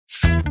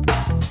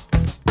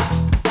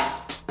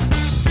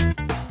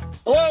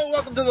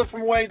welcome to the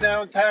From Way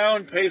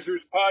Downtown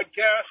Pacers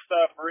podcast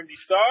for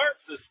IndyStar.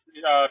 This is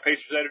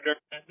Pacers editor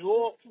Nat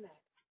Newell.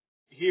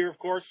 Here, of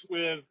course,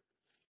 with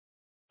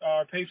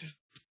Pacers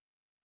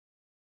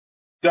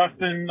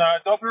Dustin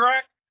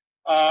Dopirak.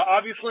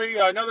 Obviously,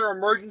 another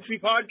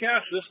emergency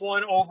podcast. This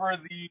one over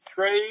the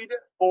trade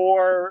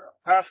for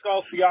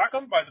Pascal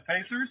Siakam by the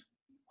Pacers.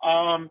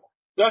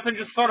 Dustin,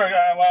 just sort of,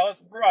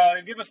 let's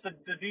give us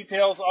the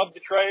details of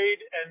the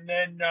trade and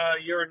then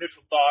your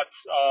initial thoughts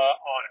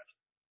on it.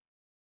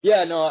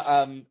 Yeah,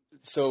 no,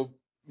 so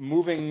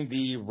moving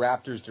the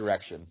Raptors'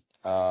 direction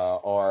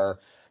are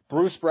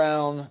Bruce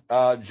Brown,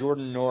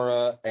 Jordan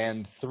Nora,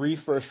 and 3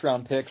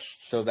 first-round picks.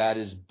 So that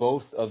is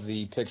both of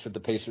the picks that the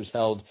Pacers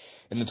held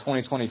in the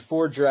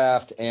 2024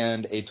 draft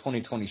and a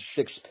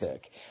 2026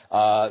 pick.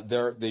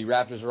 The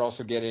Raptors are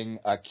also getting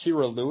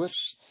Kira Lewis,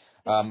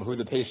 who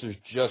the Pacers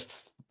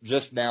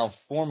just now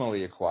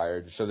formally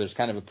acquired. So there's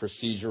kind of a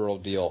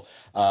procedural deal.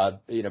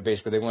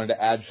 Basically they wanted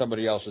to add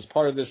somebody else as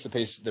part of this.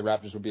 The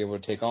Raptors would be able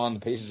to take on. The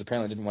Pacers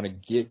apparently didn't want to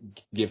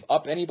give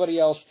up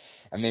anybody else,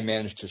 and they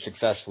managed to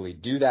successfully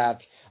do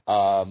that.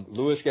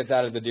 Lewis gets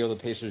out of the deal. The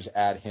Pacers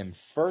add him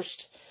first.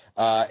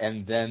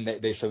 And then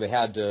they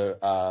had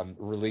to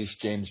release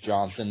James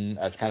Johnson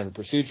as kind of a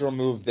procedural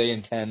move. They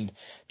intend,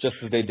 just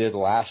as they did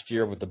last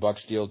year with the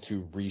Bucks deal,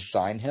 to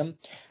re-sign him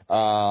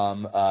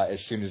as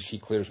soon as he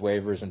clears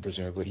waivers, and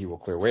presumably he will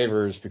clear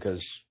waivers because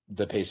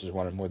the Pacers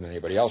want him more than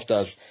anybody else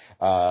does.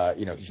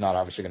 He's not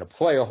obviously going to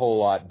play a whole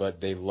lot,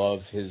 but they love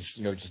his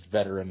just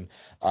veteran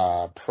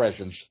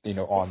presence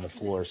on the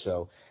floor.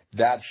 So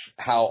that's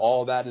how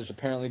all that is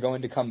apparently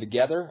going to come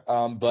together.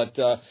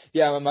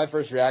 My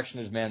first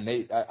reaction is, man,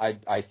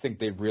 I think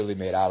they really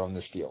made out on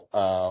this deal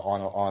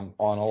on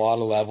a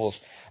lot of levels.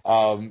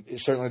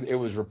 Certainly it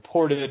was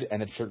reported,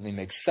 and it certainly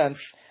makes sense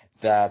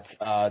that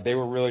they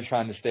were really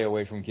trying to stay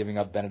away from giving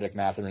up Benedict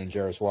Mathurin and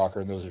Jarris Walker,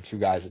 and those are 2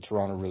 guys that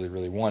Toronto really,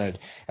 really wanted.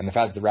 And the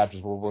fact that the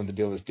Raptors were willing to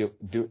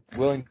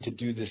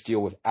do this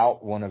deal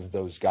without one of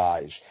those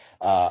guys,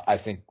 I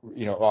think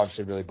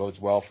obviously really bodes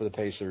well for the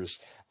Pacers.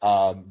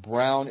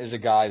 Brown is a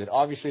guy that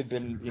obviously had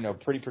been,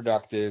 pretty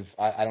productive.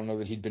 I don't know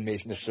that he'd been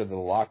necessarily the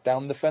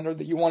lockdown defender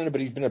that you wanted,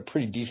 but he's been a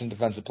pretty decent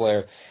defensive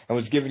player and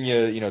was giving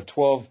you,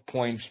 12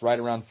 points, right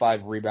around 5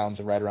 rebounds,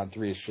 and right around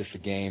 3 assists a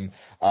game.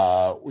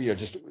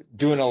 Just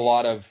doing a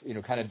lot of,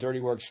 kind of dirty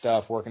work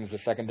stuff, working as a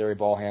secondary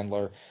ball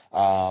handler,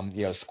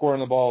 scoring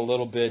the ball a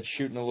little bit,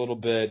 shooting a little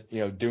bit,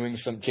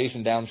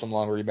 chasing down some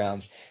long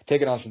rebounds,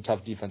 taking on some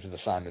tough defensive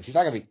assignments. He's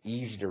not going to be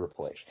easy to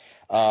replace.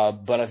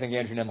 But I think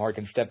Andrew Nembhard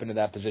can step into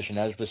that position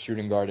as the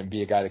shooting guard and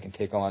be a guy that can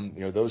take on,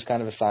 those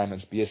kind of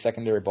assignments, be a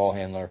secondary ball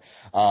handler.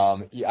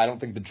 I don't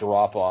think the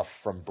drop off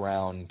from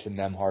Brown to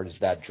Nembhard is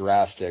that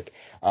drastic.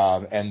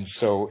 In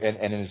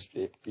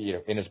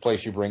his place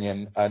you bring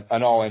in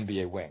an all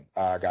NBA wing,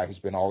 a guy who's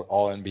been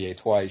all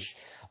NBA twice.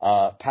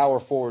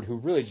 Power forward who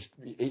really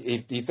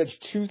he fits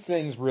 2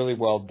 things really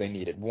well that they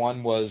needed.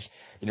 One was,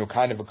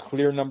 kind of a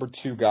clear number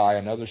 2 guy,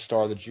 another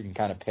star that you can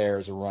kind of pair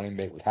as a running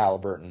mate with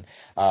Halliburton.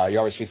 He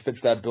obviously fits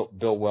that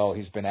bill well.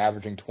 He's been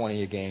averaging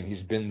 20 a game.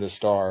 He's been the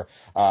star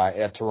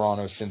at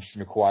Toronto since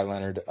Kawhi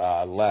Leonard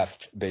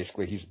left.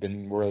 Basically, he's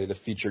been really the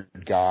featured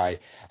guy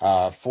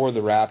for the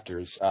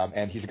Raptors.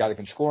 And he's a guy that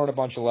can score on a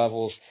bunch of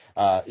levels,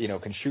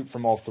 can shoot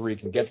from all 3,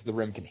 can get to the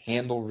rim, can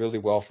handle really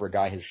well for a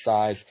guy his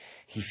size.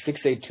 He's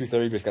 6'8",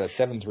 230, but he's got a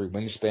 7'3"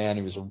 wingspan.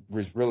 He was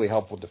really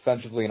helpful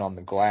defensively and on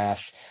the glass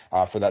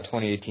for that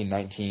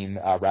 2018-19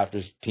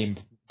 Raptors team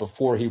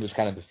before he was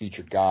kind of the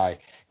featured guy.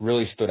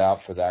 Really stood out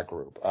for that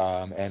group.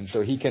 And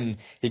so he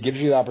gives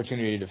you the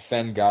opportunity to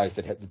defend guys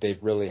that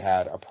they've really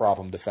had a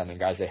problem defending,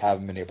 guys they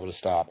haven't been able to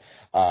stop.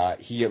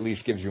 He at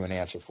least gives you an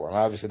answer for him.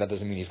 Obviously, that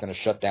doesn't mean he's going to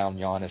shut down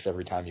Giannis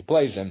every time he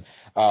plays him,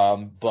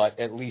 but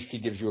at least he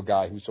gives you a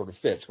guy who sort of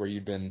fits, where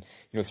you've been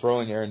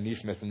throwing Aaron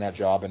Nesmith in that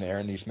job, and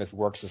Aaron Nesmith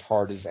works as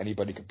hard as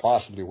anybody could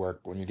possibly work.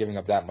 When you're giving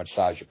up that much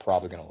size, you're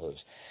probably going to lose.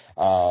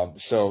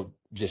 So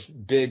just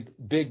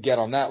big get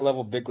on that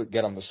level, big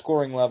get on the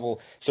scoring level.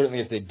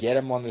 Certainly if they get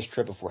him on this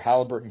trip before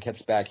Halliburton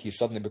gets back, he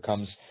suddenly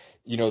becomes,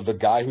 the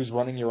guy who's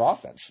running your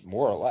offense,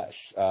 more or less.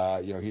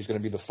 He's going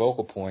to be the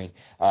focal point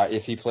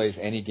if he plays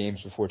any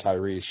games before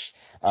Tyrese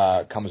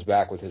comes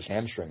back with his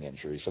hamstring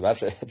injury. So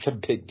that's a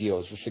big deal.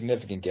 It's a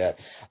significant get.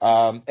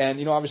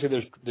 And obviously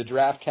there's the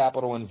draft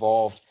capital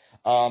involved.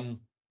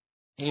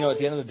 At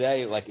the end of the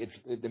day,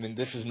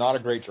 this is not a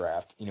great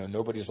draft.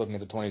 Nobody's looking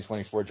at the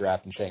 2024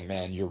 draft and saying,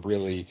 man, you're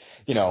really,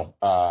 if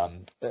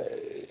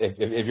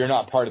you're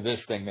not part of this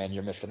thing, man,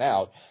 you're missing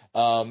out.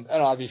 And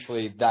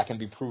obviously that can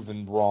be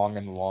proven wrong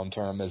in the long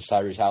term, as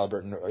Tyrese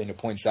Halliburton,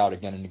 points out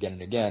again and again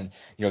and again.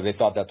 They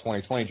thought that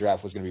 2020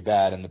 draft was going to be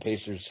bad, and the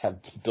Pacers have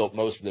built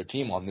most of their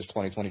team on this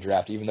 2020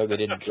 draft, even though they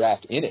didn't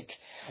draft in it.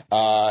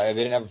 They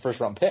didn't have a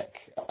first-round pick.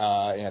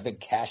 And I think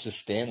Cassius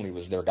Stanley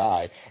was their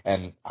guy.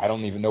 And I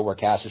don't even know where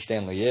Cassius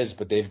Stanley is,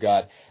 but they've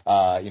got,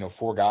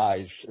 4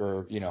 guys,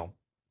 or,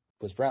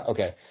 was Brown?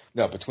 Okay.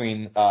 No,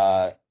 between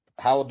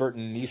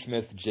Halliburton,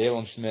 Neesmith,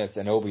 Jalen Smith,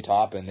 and Obi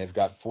Toppin, they've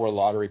got 4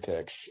 lottery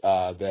picks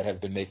that have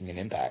been making an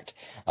impact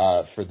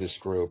for this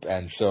group.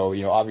 And so,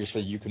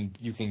 obviously you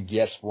can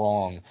guess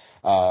wrong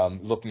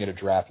looking at a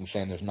draft and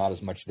saying there's not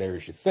as much there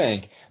as you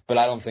think, but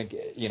I don't think,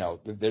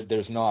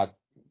 there's not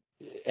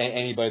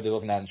anybody they're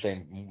looking at and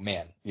saying,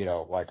 man,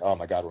 like, oh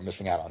my God, we're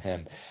missing out on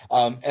him.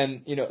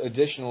 And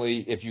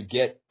additionally, if you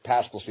get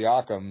Pascal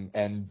Siakam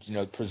and,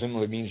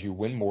 presumably means you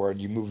win more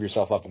and you move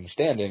yourself up in the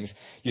standings,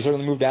 you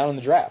certainly move down in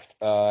the draft.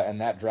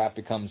 And that draft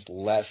becomes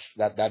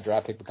that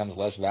draft pick becomes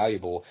less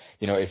valuable.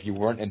 If you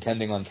weren't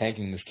intending on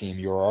tanking this team,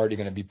 you're already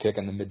going to be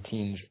picking the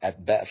mid-teens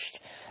at best,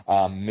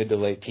 mid to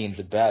late teens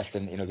at best.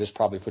 And, this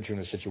probably puts you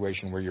in a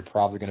situation where you're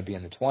probably going to be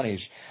in the 20s.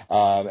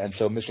 And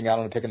so missing out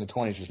on a pick in the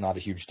 20s is not a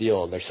huge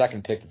deal. Their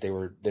second pick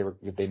that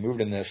they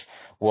moved in this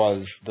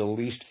was the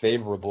least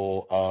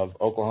favorable of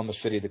Oklahoma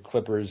City, the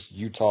Clippers,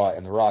 Utah,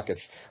 and the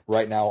Rockets.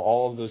 Right now,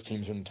 all of those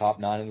teams are in the top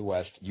 9 in the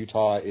West.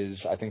 Utah is,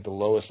 I think, the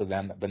lowest of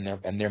them,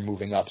 and they're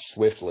moving up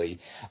swiftly.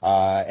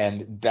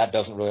 And that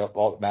doesn't really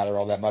matter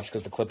all that much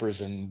because the Clippers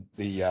and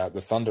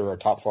the Thunder are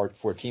top 4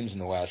 teams in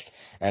the West,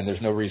 and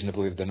there's no reason to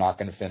believe they're not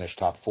going to finish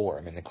top 4.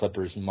 I mean, the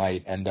Clippers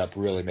might end up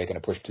really making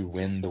a push to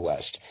win the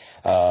West.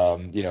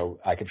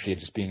 I could see it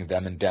just being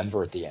them and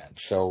Denver at the end.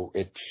 So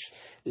it's,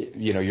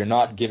 you're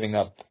not giving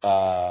up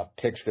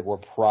picks that were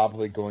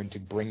probably going to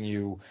bring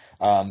you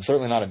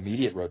certainly not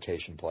immediate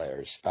rotation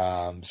players.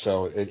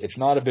 So it's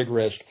not a big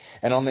risk.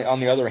 And on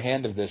the other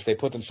hand of this, they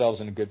put themselves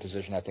in a good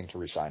position, I think, to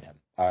re-sign him.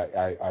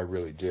 I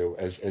really do.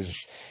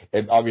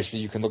 And obviously,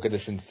 you can look at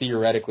this and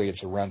theoretically it's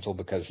a rental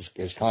because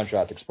his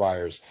contract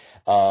expires.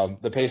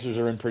 The Pacers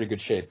are in pretty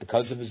good shape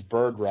because of his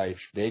bird rights.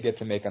 They get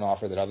to make an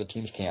offer that other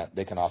teams can't.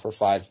 They can offer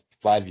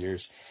 5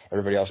 years.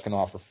 Everybody else can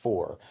offer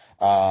 4.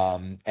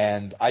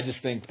 And I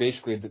just think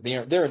basically that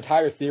their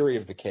entire theory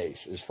of the case,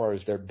 as far as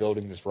they're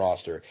building this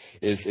roster,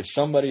 is if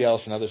somebody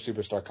else, another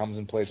superstar, comes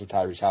and plays with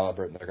Tyrese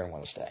Halliburton, they're going to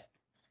want to stay.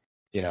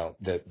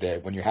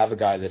 When you have a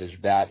guy that is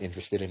that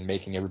interested in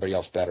making everybody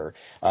else better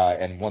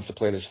and wants to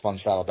play this fun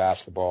style of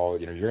basketball,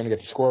 you're going to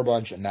get to score a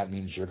bunch, and that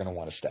means you're going to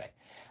want to stay.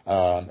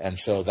 And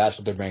so that's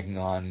what they're banking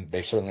on.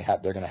 They're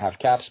going to have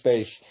cap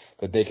space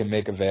that they can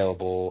make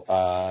available,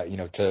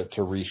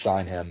 to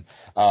re-sign him.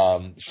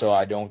 So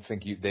I don't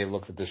think they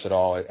looked at this at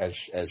all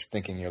as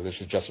thinking, this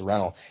is just a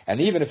rental. And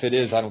even if it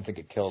is, I don't think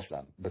it kills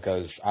them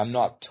because I'm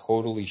not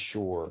totally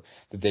sure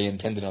that they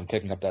intended on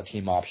picking up that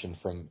team option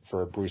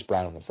for Bruce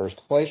Brown in the first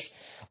place.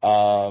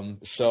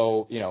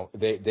 So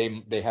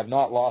they have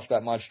not lost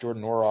that much.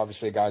 Jordan Nwora,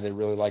 obviously a guy they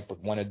really like, but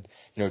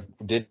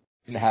didn't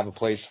have a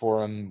place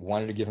for him,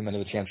 wanted to give him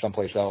another chance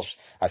someplace else.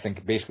 I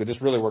think basically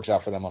this really works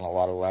out for them on a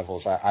lot of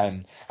levels.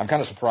 I'm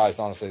kind of surprised,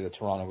 honestly, that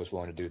Toronto was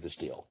willing to do this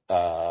deal.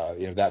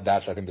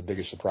 That's I think the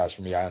biggest surprise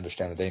for me. I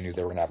understand that they knew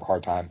they were going to have a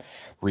hard time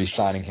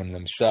re-signing him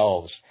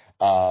themselves,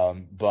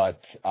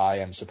 but I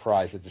am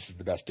surprised that this is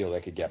the best deal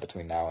they could get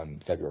between now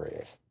and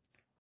February 8th.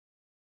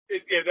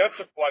 That's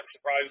what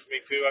surprises me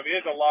too. I mean,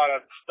 there's a lot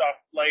of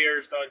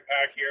layers to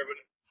unpack here, but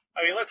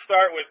I mean, let's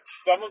start with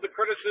some of the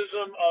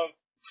criticism of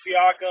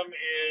Siakam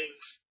is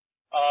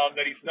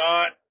that he's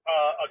not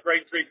a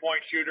great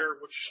three-point shooter,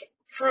 which is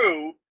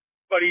true,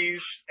 but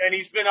he's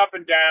been up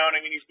and down.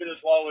 I mean, he's been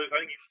as low as,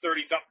 I think he's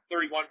 31%,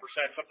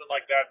 something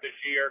like that this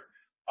year.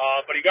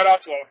 But he got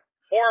off to a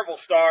horrible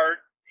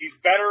start. He's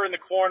better in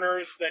the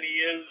corners than he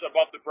is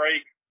above the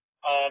break.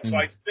 So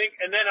I think,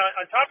 and then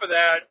on top of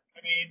that, I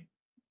mean,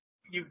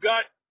 you've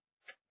got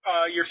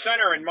your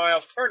center in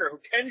Miles Turner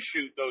who can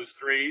shoot those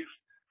threes.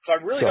 So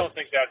I really don't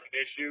think that's an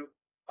issue.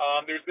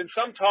 There's been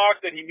some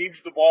talk that he needs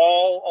the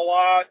ball a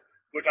lot,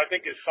 which I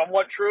think is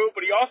somewhat true,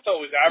 but he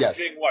also is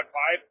averaging,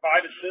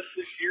 five assists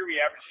this year?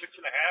 He averaged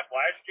 6.5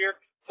 last year.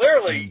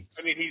 Clearly,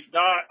 I mean, he's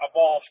not a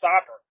ball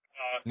stopper.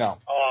 No.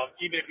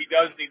 Even if he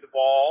does need the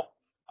ball.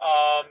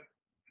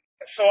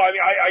 So, I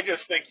mean, I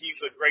just think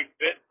he's a great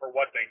fit for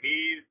what they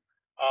need.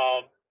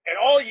 And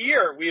all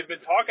year we've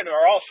been talking, or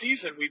all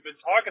season we've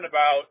been talking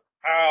about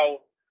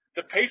how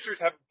the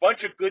Pacers have a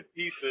bunch of good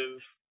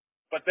pieces,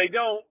 but they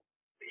don't,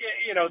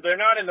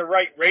 they're not in the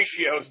right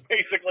ratios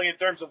basically in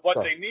terms of what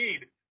they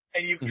need.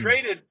 And you've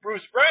traded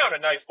Bruce Brown,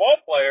 a nice ball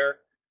player,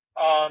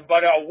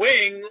 but a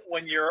wing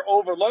when you're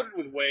overloaded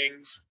with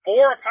wings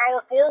for a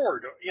power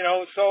forward,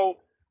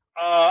 so,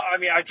 I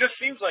mean, it just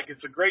seems like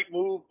it's a great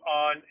move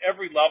on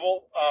every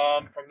level,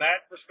 from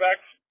that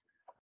respect.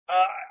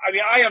 I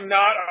mean,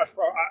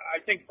 I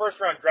think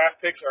first round draft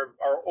picks are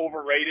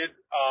overrated.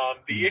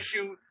 The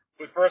issue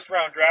with first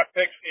round draft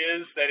picks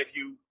is that if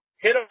you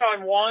hit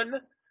on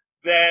one,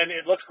 then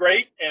it looks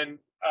great. And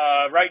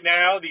right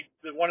now,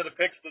 the one of the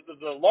picks,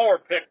 the lower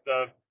pick,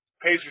 the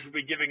Pacers will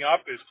be giving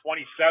up is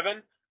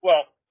 27.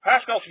 Well,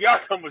 Pascal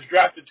Siakam was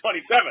drafted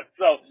 27th,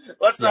 so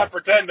let's not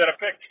pretend that a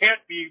pick can't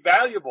be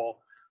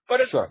valuable. But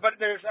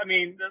there's, I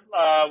mean,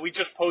 we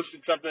just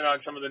posted something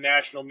on some of the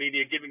national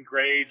media giving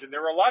grades, and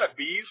there were a lot of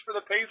B's for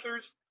the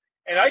Pacers,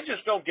 and I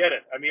just don't get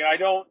it. I mean, I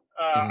don't,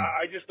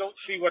 I just don't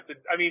see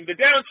the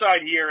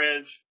downside here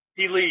is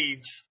he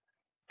leaves,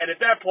 And at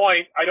that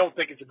point, I don't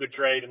think it's a good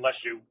trade unless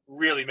you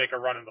really make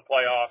a run in the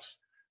playoffs,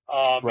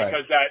 Right.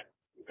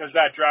 because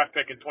that draft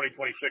pick in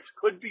 2026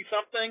 could be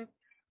something.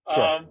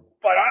 Sure.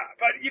 But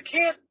you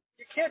can't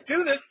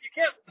do this.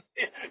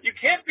 You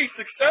can't be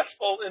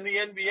successful in the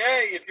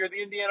NBA if you're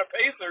the Indiana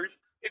Pacers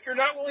if you're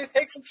not willing to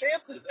take some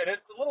chances. And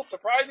it's a little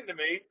surprising to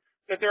me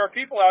that there are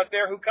people out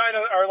there who kind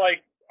of are like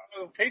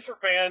Pacer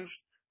fans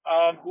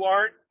who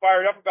aren't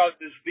fired up about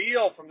this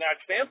deal from that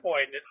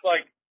standpoint. And it's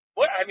like,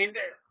 what? I mean,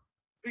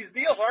 these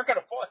deals aren't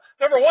going to fall.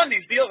 Number one,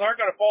 these deals aren't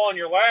going to fall in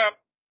your lap.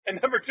 And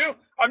number two,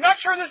 I'm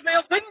not sure this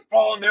deal didn't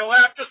fall in their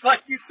lap, just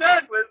like you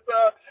said, with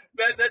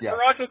that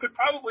Toronto could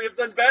probably have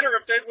done better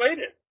if they'd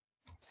waited.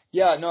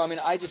 Yeah, no, I mean,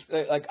 I just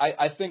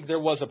I think there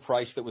was a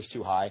price that was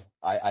too high.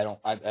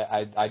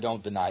 I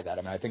don't deny that.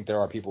 I mean, I think there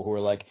are people who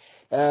are like,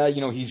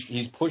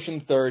 he's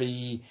pushing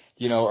 30.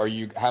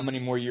 How many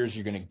more years are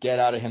you going to get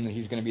out of him that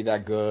he's going to be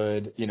that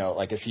good?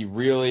 Like, is he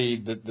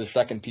really the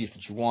second piece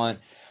that you want?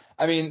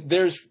 I mean,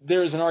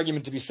 there's an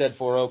argument to be said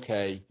for,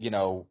 okay, he's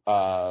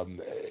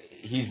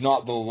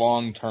not the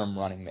long-term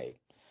running mate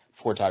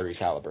for Tyrese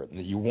Halliburton.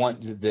 That you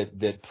want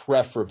that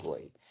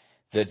preferably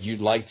that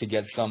you'd like to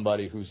get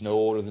somebody who's no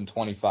older than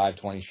 25,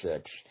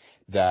 26,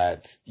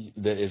 that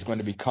is going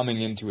to be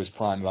coming into his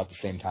prime about the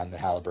same time that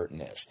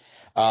Halliburton is.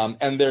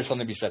 And there's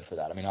something to be said for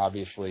that. I mean,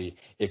 obviously,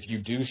 if you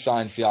do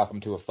sign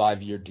Siakam to a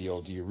 5-year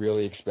deal, do you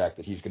really expect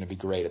that he's going to be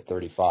great at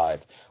 35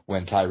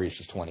 when Tyrese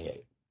is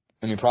 28?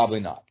 I mean, probably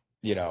not.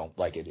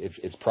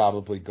 It's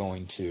probably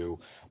going to,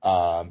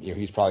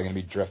 he's probably going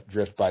to be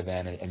drift by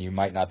then, and you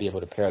might not be able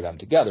to pair them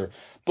together.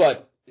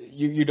 But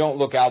you don't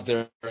look out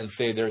there and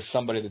say there's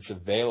somebody that's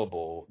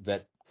available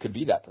that could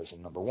be that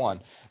person, number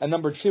one. And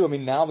number two, I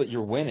mean, now that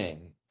you're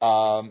winning,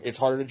 it's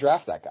harder to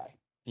draft that guy.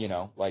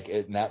 Now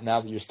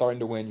that you're starting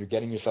to win, you're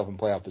getting yourself in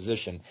playoff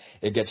position,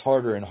 it gets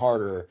harder and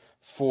harder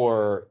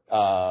for,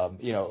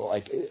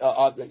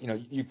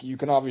 you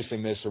can obviously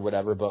miss or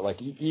whatever, but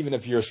like, even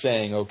if you're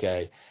saying,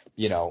 okay,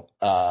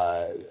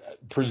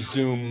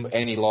 presume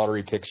any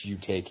lottery picks you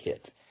take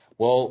hit.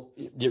 Well,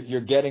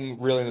 you're getting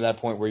really to that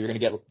point where you're going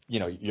to get,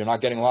 you're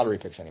not getting lottery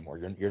picks anymore.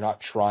 You're not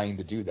trying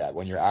to do that.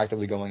 When you're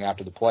actively going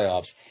after the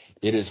playoffs,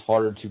 it is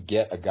harder to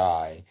get a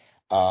guy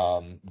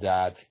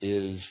that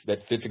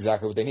fits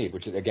exactly what they need,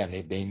 which is, again,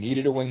 they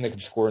needed a wing that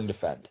could score and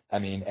defend. I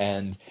mean,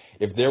 and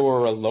if there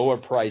were a lower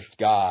priced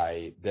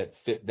guy that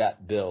fit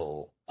that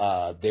bill,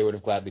 they would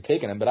have gladly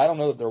taken him. But I don't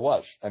know that there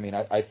was. I mean,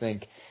 I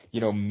think,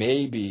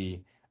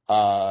 maybe.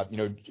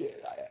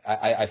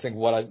 I think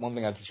one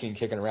thing I've seen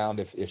kicking around,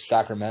 if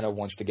Sacramento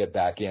wants to get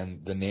back in,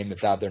 the name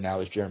that's out there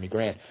now is Jeremy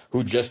Grant,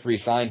 who just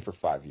re-signed for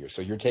 5 years.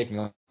 So you're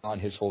taking on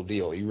his whole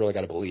deal. You really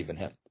got to believe in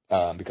him,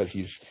 because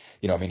he's,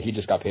 he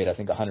just got paid, I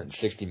think,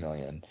 $160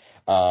 million.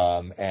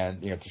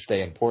 And to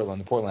stay in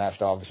Portland, the Portland has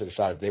to obviously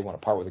decide if they want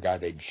to part with a guy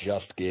they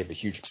just gave a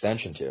huge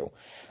extension to.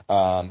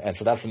 And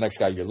so that's the next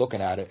guy you're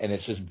looking at, and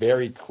it's just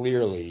very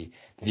clearly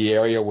the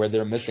area where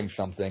they're missing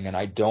something, and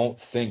I don't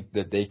think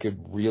that they could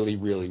really,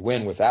 really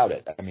win without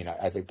it. I mean,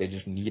 I think they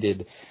just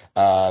needed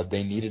a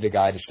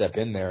guy to step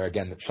in there,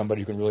 again, that somebody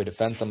who can really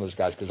defend some of those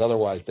guys, because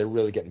otherwise they're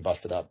really getting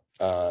busted up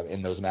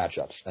in those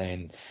matchups.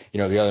 And,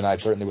 the other night,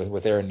 certainly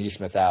with Aaron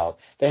Nesmith out,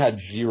 they had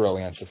zero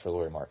answer for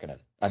Lauri Markkanen.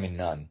 I mean,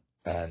 none.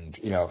 And,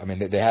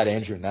 they had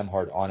Andrew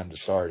Nembhard on him to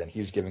start, and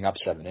he was giving up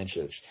 7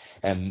 inches.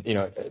 And,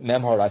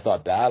 Nembhard, I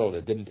thought, battled.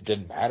 It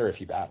didn't matter if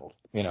he battled,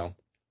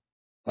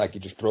 like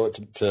you just throw it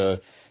to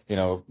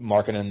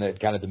Markkanen at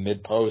kind of the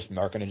mid post.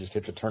 Markkanen just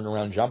hits a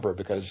turnaround jumper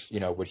because,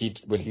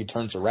 when he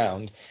turns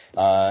around,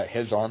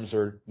 his arms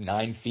are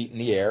 9 feet in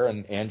the air,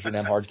 and Andrew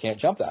Nembhard can't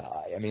jump that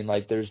high. I mean,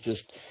 like, there's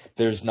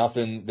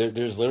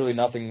literally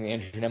nothing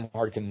Andrew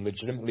Nembhard can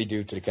legitimately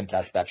do to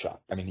contest that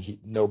shot. I mean,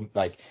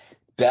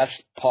 best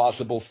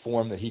possible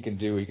form that he can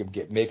do. He can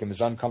make him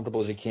as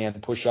uncomfortable as he can,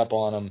 push up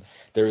on him.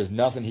 There is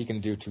nothing he can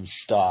do to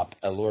stop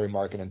a Lauri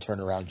Markkanen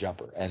turnaround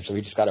jumper. And so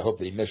he just got to hope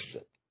that he misses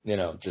it.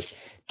 Just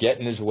get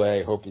in his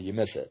way, hope that you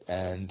miss it.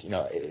 And,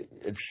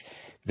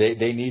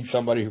 they need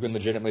somebody who can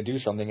legitimately do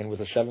something. And with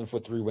a 7'3"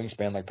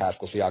 wingspan like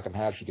Pascal Siakam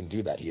has, he can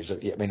do that.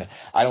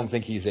 I don't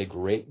think he's a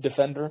great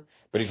defender,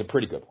 but he's a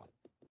pretty good one.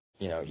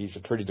 He's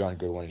a pretty darn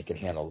good one. He can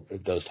handle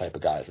those type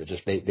of guys.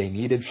 They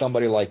needed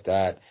somebody like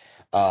that.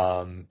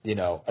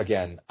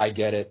 Again, I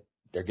get it.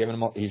 They're giving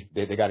him,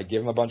 they got to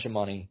give him a bunch of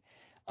money.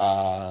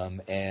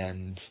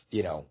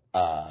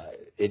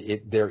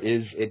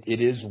 It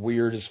is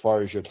weird as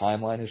far as your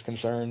timeline is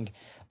concerned.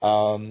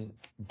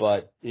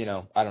 But,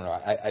 I don't know.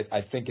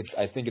 I think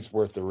it's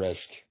worth the risk,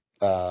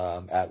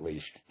 at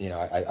least,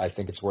 I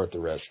think it's worth the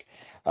risk.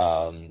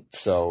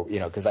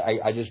 Cause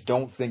I just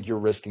don't think you're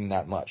risking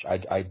that much.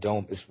 I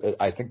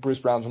think Bruce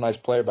Brown's a nice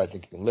player, but I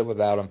think you can live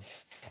without him.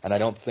 And I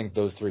don't think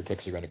those 3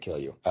 picks are going to kill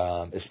you,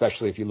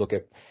 especially if you look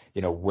at,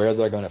 where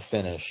they're going to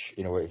finish.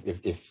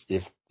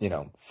 If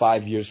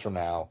 5 years from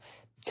now,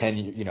 10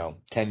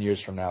 years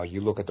from now,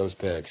 you look at those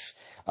picks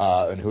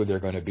and who they're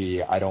going to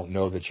be, I don't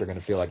know that you're going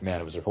to feel like,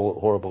 man, it was a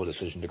horrible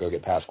decision to go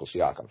get Pascal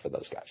Siakam for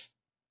those guys.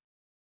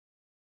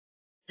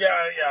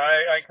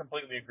 I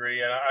completely agree.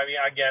 And I mean,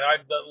 again,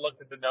 I've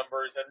looked at the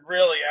numbers, and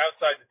really,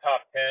 outside the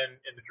top 10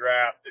 in the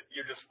draft, if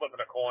you're just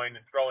flipping a coin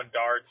and throwing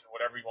darts or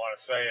whatever you want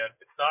to say it,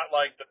 it's not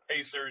like the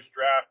Pacers'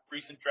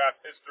 recent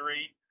draft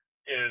history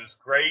is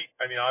great.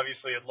 I mean,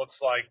 obviously, it looks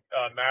like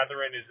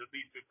Mathurin is at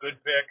least a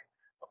good pick.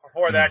 But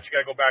before that, you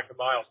got to go back to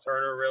Miles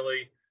Turner,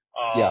 really.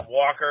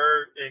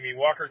 Walker. I mean,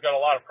 Walker's got a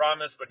lot of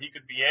promise, but he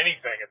could be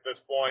anything at this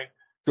point.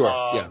 Sure.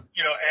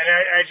 You know, and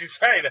as you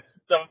say,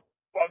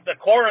 the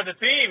core of the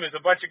team is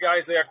a bunch of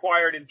guys they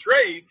acquired in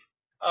trades,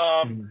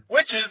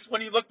 which is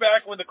when you look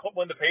back when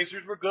the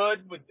Pacers were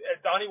good.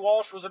 Donnie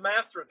Walsh was a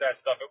master at that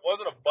stuff. It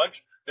wasn't a bunch.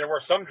 There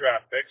were some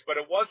draft picks, but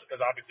it was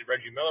because obviously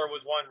Reggie Miller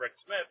was one, Rick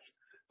Smith.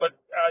 But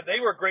they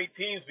were great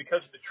teams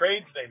because of the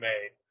trades they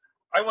made.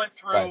 I went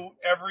through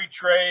every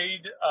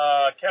trade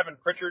Kevin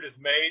Pritchard has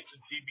made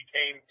since he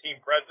became team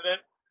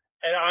president,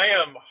 and I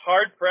am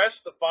hard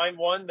pressed to find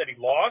one that he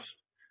lost.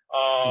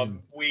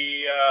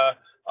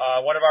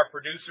 One of our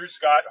producers,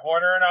 Scott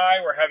Horner, and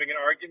I were having an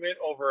argument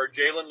over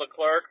Jalen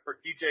Leclerc for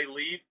TJ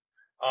Leaf.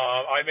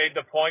 I made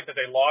the point that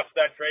they lost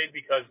that trade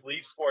because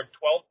Leaf scored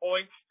 12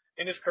 points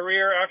in his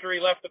career after he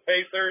left the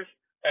Pacers,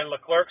 and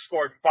Leclerc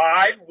scored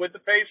 5 with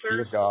the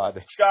Pacers. Dear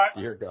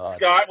God.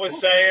 Scott was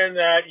saying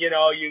that, you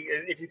know,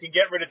 if you can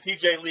get rid of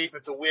TJ Leaf,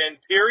 it's a win,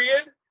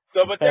 period.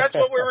 So, but that's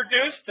what we're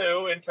reduced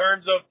to in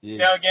terms of,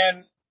 now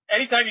again,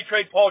 anytime you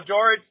trade Paul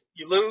George,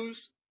 you lose.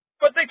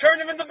 But they turned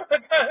him into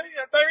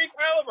Tyrese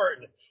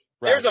Halliburton.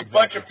 There's a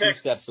bunch of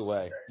picks. 2 steps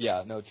away.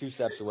 2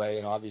 steps away,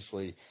 and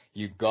obviously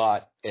you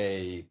got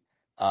a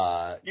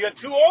you got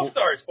 2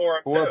 All-Stars for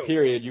him, for a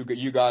period.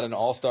 You got an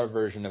All-Star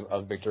version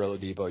of Victor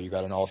Oladipo. You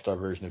got an All-Star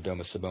version of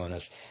Domas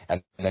Sabonis,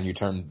 and then you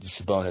turned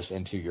Sabonis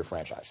into your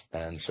franchise.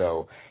 And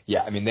so,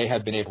 I mean, they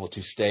have been able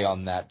to stay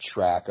on that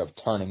track of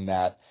turning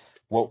that,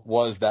 what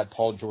was that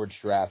Paul George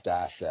draft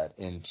asset,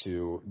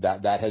 into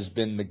that has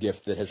been the gift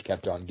that has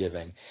kept on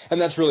giving.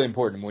 And that's really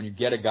important when you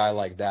get a guy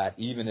like that,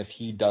 even if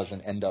he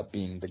doesn't end up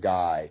being the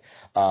guy,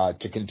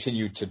 to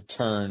continue to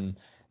turn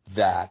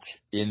that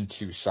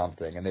into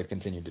something, and they've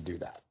continued to do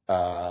that.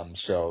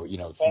 So, you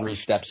know, 3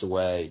 steps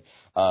away,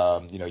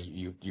 you know,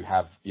 you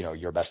have, you know,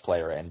 your best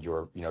player and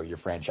your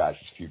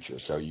franchise's future.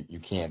 So you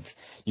can't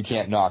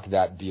knock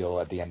that deal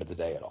at the end of the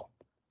day at all.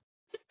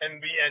 And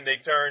they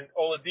turned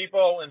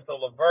Oladipo into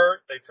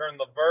LeVert. They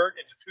turned LeVert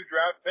into 2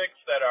 draft picks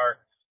that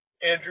are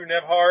Andrew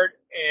Nembhard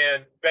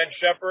and Ben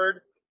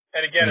Shepherd.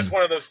 And again, it's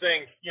one of those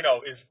things, you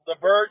know, is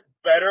LeVert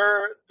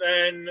better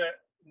than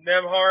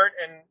Nembhard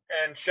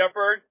and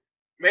Shepherd?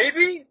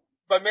 Maybe,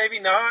 but maybe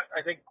not.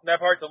 I think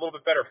Nembhard's a little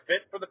bit better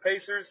fit for the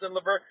Pacers than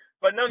LeVert.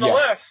 But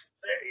nonetheless,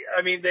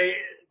 I mean,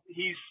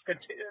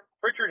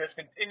 Pritchard has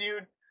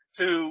continued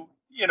to,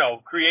 you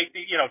know,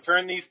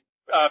 turn these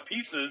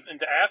pieces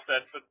into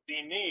assets that the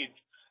team needs.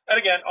 And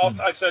again,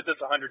 I've said this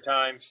 100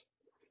 times.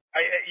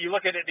 You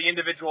look at it, the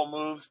individual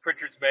moves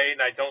Pritchard's made,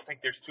 and I don't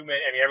think there's too many.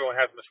 I mean, everyone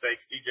has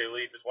mistakes. TJ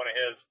Leaf is one of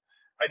his.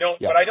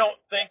 But I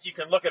don't think you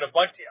can look at a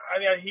bunch.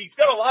 I mean, he's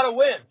got a lot of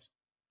wins.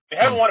 They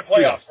haven't won a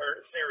playoff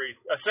series,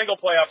 a single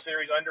playoff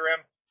series under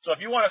him. So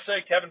if you want to say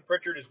Kevin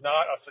Pritchard is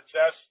not a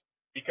success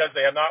because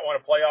they have not won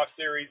a playoff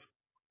series,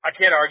 I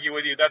can't argue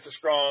with you. That's a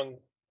strong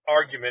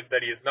argument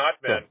that he has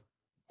not been.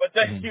 But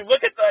then you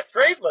look at that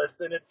trade list,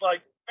 and it's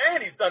like,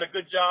 man, he's done a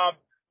good job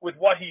with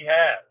what he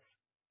has.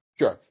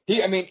 Sure.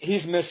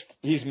 He's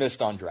missed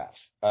on drafts.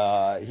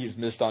 He's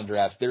missed on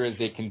drafts. There is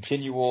a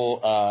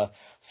continual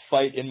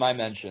fight in my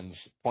mentions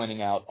pointing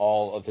out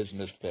all of his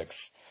missed picks.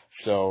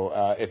 So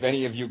if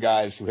any of you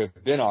guys who have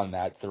been on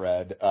that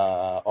thread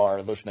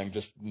are listening,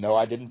 just know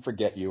I didn't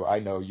forget you. I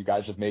know you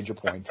guys have made your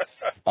point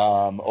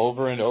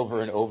over and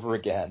over and over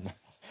again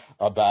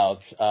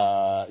about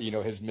you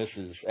know, his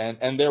misses,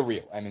 and they're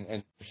real. I mean,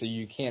 and so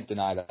you can't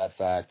deny that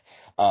fact.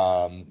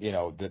 You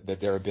know, that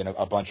there have been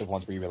a bunch of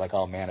ones where you were like,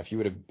 oh man, if you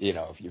would have, you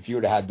know, if you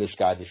would have had this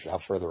guy, this is how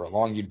further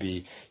along you'd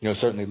be. You know,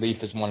 certainly Leaf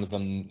is one of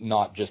them,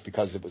 not just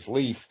because it was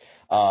Leaf.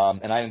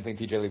 And I didn't think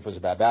TJ Leaf was a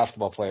bad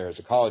basketball player as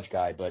a college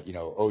guy, but, you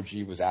know,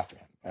 OG was after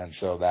him. And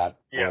so that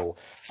will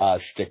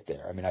stick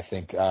there. I mean, I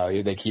think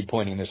they keep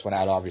pointing this one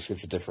out. Obviously,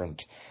 it's a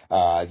different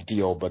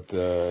deal, but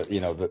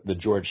the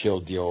George Hill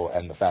deal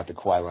and the fact that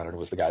Kawhi Leonard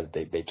was the guy that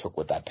they took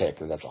with that pick,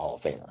 that's a Hall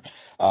of Famer.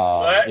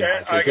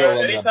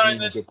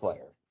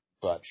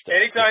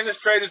 Anytime this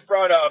trade is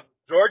brought up,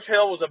 George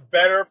Hill was a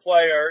better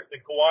player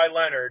than Kawhi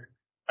Leonard.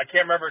 I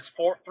can't remember, it's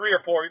 4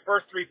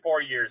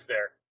 years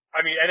there.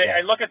 I mean,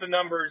 and look at the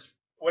numbers,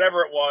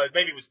 whatever it was,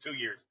 maybe it was 2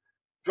 years.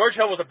 George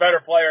Hill was a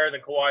better player than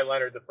Kawhi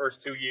Leonard the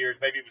first 2 years,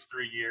 maybe it was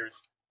 3 years.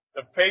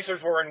 The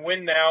Pacers were in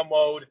win-now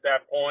mode at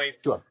that point.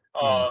 Sure.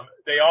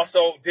 They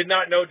also did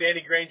not know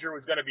Danny Granger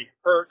was going to be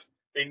hurt.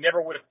 They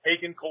never would have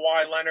taken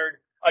Kawhi Leonard.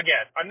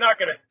 Again, I'm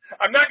not gonna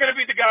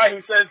be the guy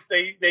who says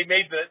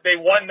they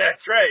won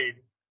that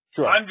trade.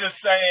 Sure. I'm just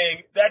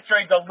saying that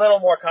trade's a little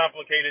more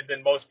complicated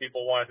than most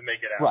people wanted to make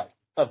it out. Right.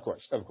 Of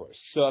course.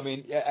 So, I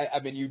mean,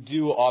 you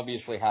do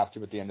obviously have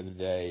to, at the end of the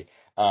day,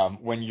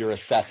 when you're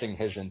assessing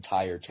his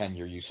entire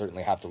tenure, you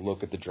certainly have to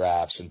look at the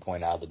drafts and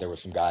point out that there were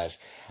some guys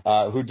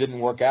who didn't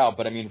work out.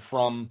 But I mean,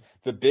 from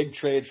the big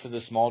trades to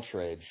the small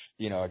trades,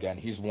 again,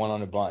 he's one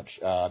on a bunch.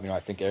 I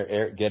think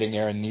getting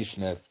Aaron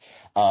Nesmith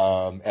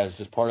as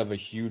just part of a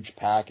huge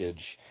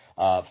package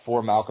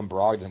for Malcolm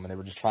Brogdon when they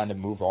were just trying to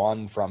move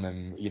on from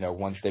him,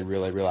 once they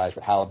really realized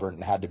that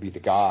Halliburton had to be the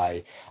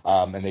guy,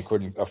 and they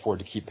couldn't afford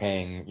to keep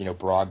paying,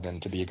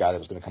 Brogdon to be a guy that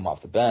was going to come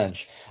off the bench.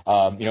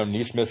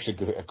 Nesmith's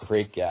a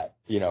great get,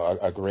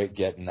 a great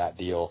get in that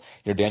deal.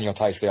 Daniel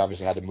Tice, they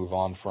obviously had to move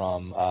on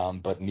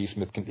from, but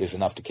Nesmith is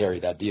enough to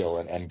carry that deal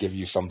and give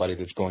you somebody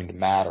that's going to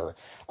matter,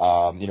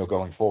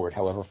 going forward.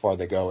 However far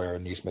they go,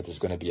 Aaron Nesmith is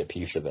going to be a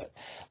piece of it.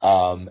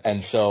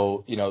 And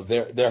so,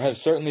 there have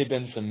certainly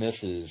been some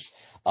misses.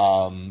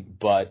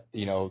 But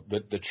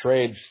the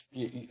trades,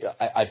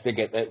 I think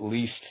at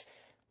least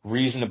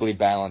reasonably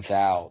balance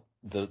out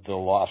the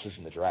losses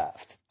in the draft.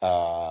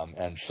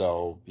 And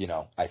so,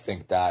 I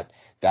think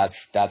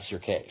that's your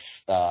case,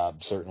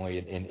 certainly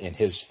in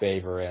his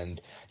favor. And,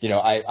 you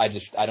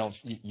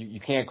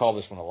can't call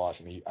this one a loss.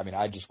 I mean,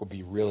 I just would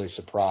be really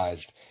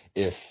surprised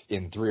if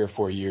in 3 or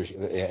 4 years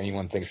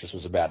anyone thinks this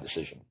was a bad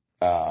decision.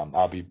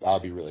 I'll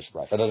be really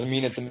surprised. That doesn't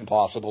mean it's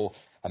impossible.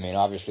 I mean,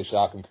 obviously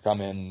Siakam could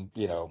come in,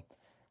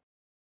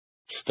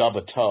 stub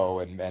a toe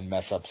and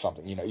mess up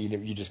something.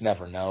 You just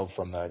never know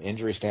from an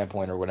injury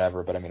standpoint or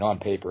whatever. But I mean, on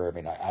paper,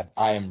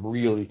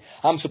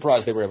 I'm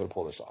surprised they were able to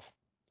pull this off.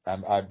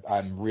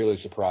 I'm really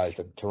surprised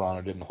that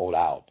Toronto didn't hold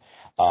out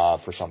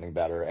for something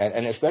better,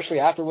 and especially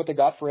after what they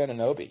got for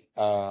Anunoby.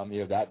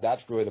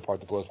 That's really the part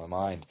that blows my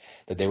mind,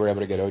 that they were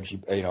able to get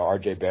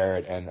RJ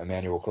Barrett and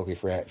Emmanuel Quickley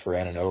for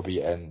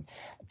Anunoby, and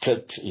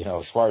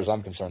as far as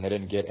I'm concerned, they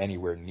didn't get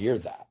anywhere near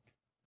that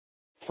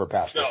for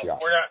Pascal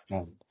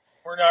Siakam.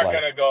 We're not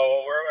going to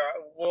go.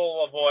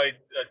 We'll avoid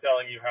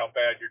telling you how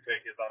bad your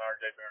take is on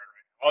RJ Barrett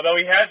right now. Although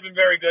he has been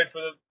very good for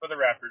the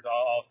Raptors,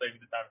 I'll save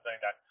you the time of saying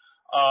that.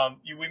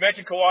 We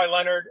mentioned Kawhi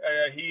Leonard.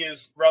 He is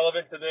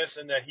relevant to this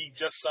in that he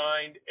just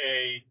signed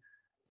a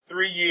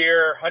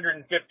 3-year,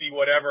 $150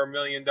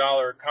 million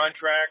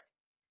contract.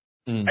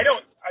 Do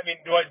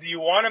you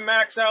want to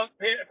max out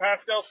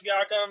Pascal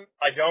Siakam?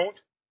 I don't.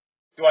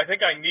 Do I think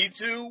I need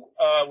to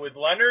with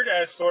Leonard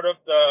as sort of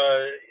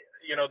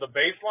the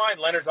baseline?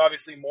 Leonard's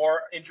obviously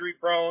more injury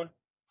prone.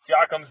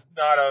 Siakam's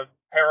not a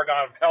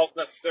paragon of health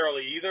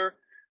necessarily either.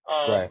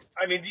 Right.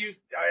 I mean, do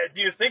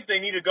you think they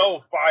need to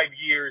go 5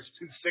 years,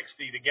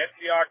 260 to get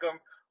Siakam,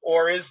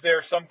 or is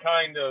there some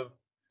kind of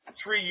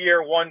 3-year,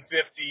 150,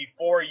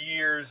 4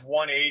 years,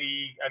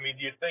 180? I mean,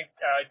 do you think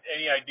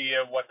any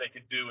idea of what they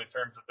could do in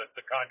terms of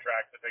the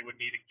contract that they would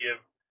need to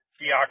give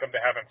Siakam to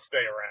have him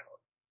stay around?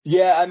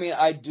 Yeah, I mean,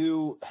 I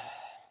do.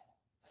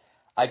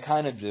 I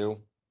kind of do.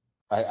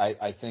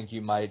 I think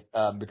you might,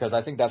 because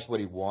I think that's what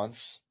he wants.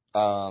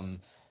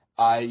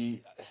 I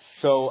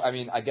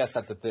guess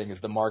that's the thing. Is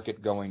the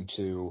market going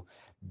to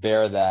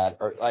bear that?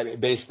 Or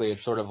basically,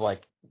 it's sort of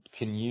like,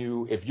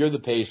 if you're the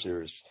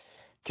Pacers,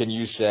 can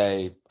you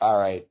say, all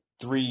right,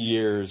 3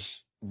 years,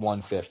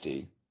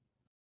 150,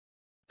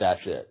 that's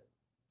it.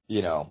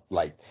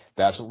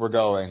 That's what we're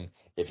going.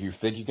 If you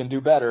think you can do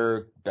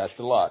better, best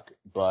of luck.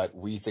 But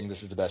we think this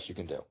is the best you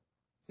can do.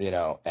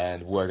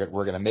 And we're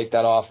going to make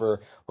that offer.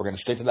 We're going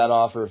to stick to that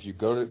offer. If you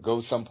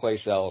go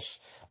someplace else,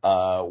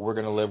 we're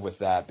going to live with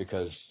that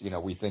because,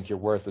 we think you're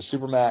worth a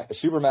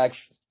supermax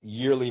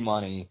yearly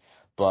money,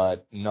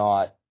 but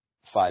not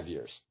 5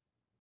 years.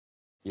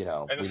 And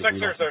the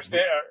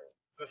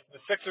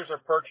Sixers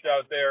are perched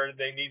out there.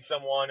 They need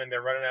someone and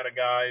they're running out of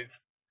guys.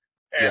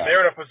 And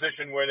they're in a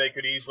position where they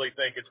could easily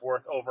think it's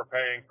worth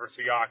overpaying for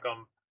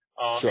Siakam,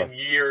 in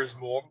years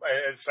more,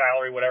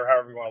 salary,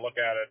 however you want to look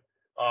at it.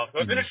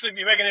 So it's interesting.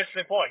 You make an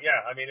interesting point. Yeah.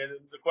 I mean,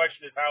 the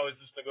question is, how is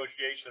this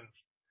negotiation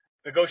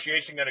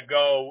going to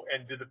go?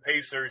 And do the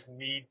Pacers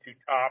need to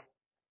top,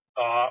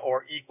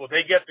 or equal?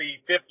 They get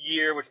the 5th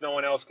year, which no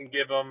one else can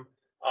give them.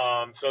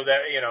 So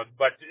that,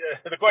 but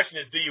the question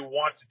is, do you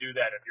want to do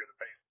that if you're the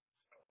Pacers?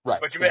 Right.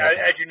 But you may,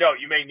 as you know,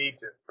 you may need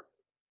to.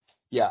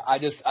 Yeah.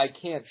 I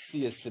can't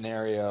see a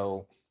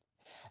scenario.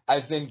 I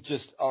think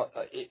just,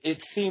 it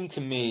seemed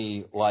to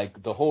me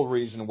like the whole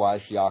reason why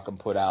Siakam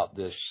put out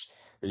this,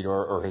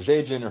 or his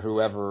agent or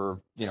whoever,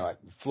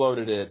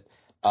 floated it,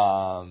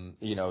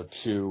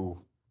 to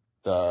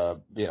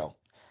the,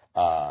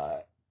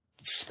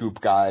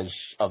 scoop guys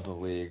of the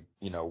league,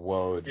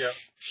 Woj,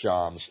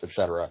 Shams, et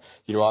cetera.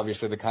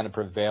 Obviously the kind of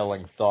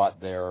prevailing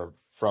thought there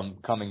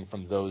coming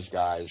from those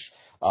guys,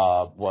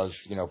 was,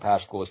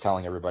 Pascal was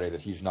telling everybody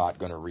that he's not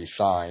going to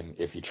re-sign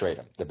if you trade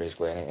him, that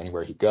basically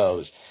anywhere he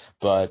goes.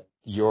 But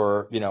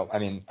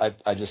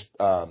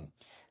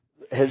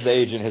his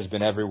agent has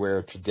been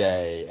everywhere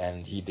today,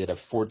 and he did a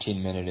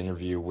 14-minute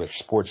interview with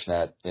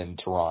Sportsnet in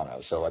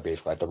Toronto, so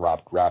basically at the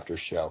Raptors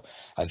show.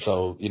 And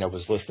so,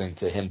 was listening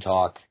to him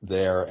talk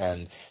there,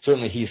 and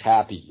certainly he's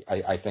happy,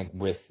 I think,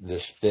 with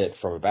this fit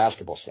from a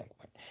basketball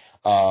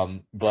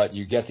standpoint. But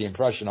you get the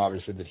impression,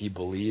 obviously, that he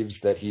believes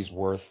that he's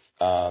worth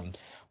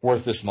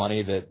worth this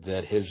money,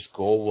 that his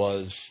goal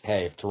was,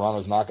 hey, if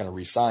Toronto's not going to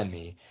re-sign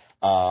me,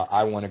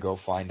 I want to go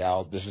find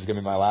out. This is going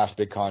to be my last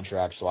big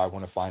contract, so I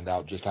want to find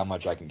out just how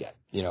much I can get.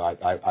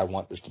 I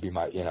want this to be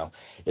my,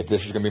 if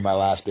this is going to be my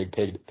last big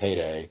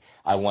payday,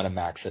 I want to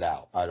max it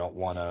out. I don't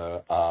want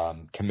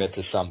to commit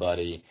to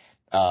somebody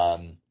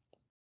and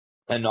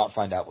not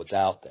find out what's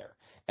out there.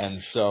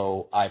 And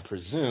so I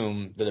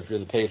presume that if you're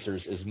the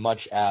Pacers, as much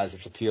as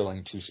it's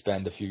appealing to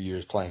spend a few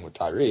years playing with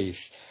Tyrese,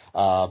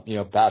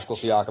 Pascal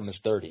Siakam is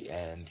 30,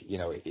 and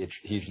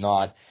he's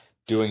not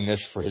doing this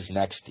for his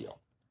next deal.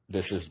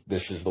 This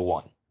is the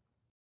one,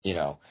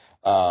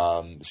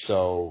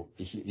 So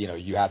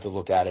you have to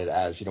look at it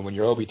as when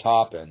you're Obi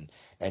Toppin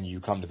and you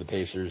come to the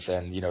Pacers,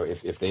 and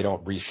if they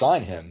don't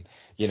re-sign him,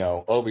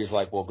 Obi's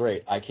like, well,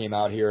 great. I came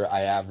out here,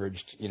 I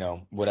averaged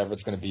whatever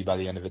it's going to be by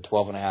the end of it,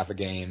 12.5 a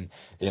game.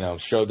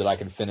 Showed that I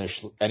can finish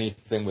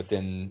anything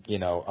within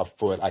a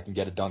foot. I can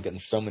get a dunk in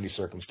so many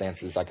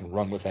circumstances. I can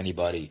run with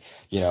anybody.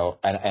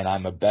 And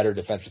I'm a better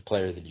defensive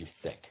player than you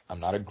think. I'm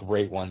not a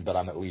great one, but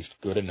I'm at least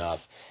good enough.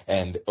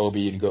 And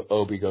Obi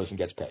goes and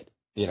gets paid.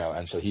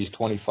 And so he's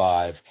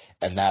 25,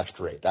 and that's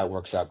great. That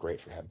works out great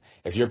for him.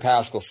 If you're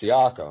Pascal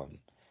Siakam,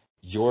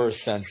 your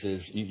sense is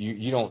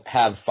you don't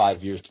have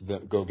 5 years to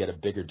go get a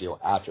bigger deal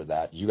after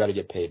that. You got to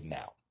get paid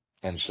now.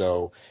 And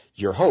so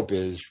your hope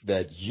is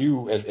that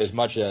you, as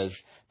much as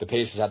the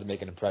Pacers have to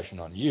make an impression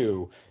on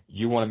you,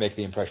 you want to make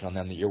the impression on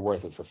them that you're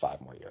worth it for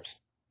 5 more years.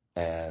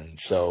 And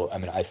so, I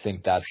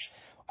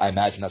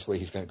imagine that's where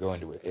he's going to go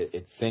into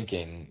it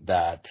thinking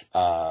that,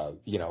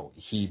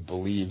 he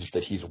believes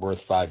that he's worth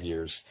 5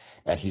 years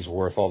and he's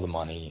worth all the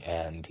money,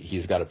 and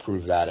he's got to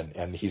prove that.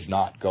 And he's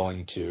not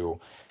going to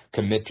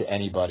commit to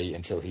anybody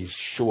until he's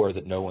sure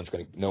that no one's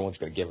going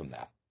to give him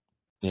that,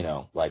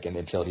 and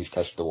until he's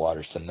tested the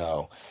waters to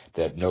know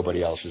that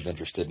nobody else is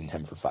interested in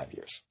him for 5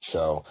 years.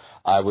 So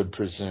I would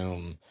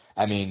presume,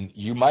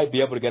 you might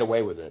be able to get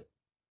away with it,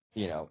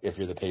 if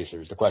you're the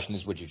Pacers. The question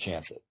is, would you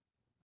chance it?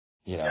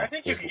 I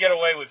think you can get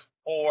away with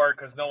 4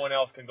 because no one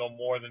else can go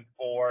more than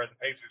 4. The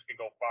Pacers can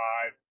go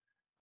 5.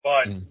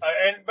 But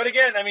but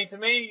again, to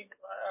me,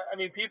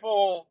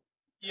 people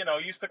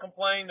used to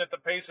complain that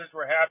the Pacers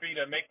were happy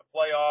to make the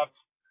playoffs,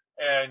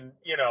 and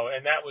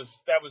that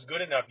was good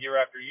enough year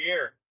after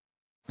year.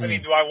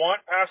 Do I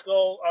want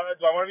Pascal?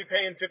 Do I want to be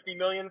paying $50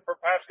 million for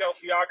Pascal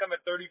Siakam at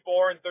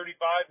 34 and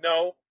 35?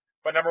 No.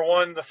 But number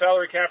one, the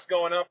salary cap's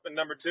going up, and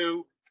number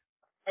two,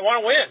 I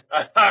want to win.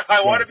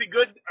 I want to be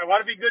good. I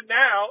want to be good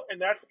now, and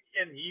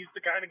he's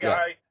the kind of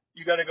guy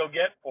you got to go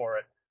get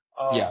for it.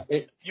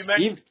 You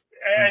mentioned,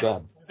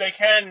 and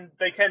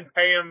they can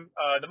pay him.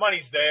 The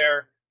money's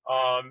there.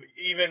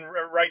 Even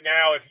right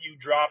now, if you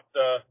drop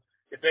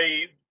if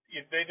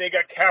they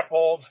got cap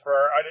holds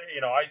for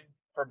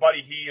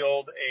Buddy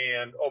Hield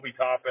and Obi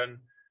Toppin,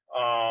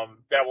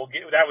 that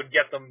would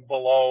get them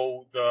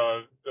below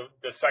the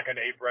second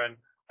apron.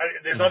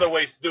 There's other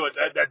ways to do it.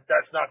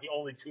 That's not the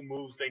only 2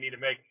 moves they need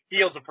to make.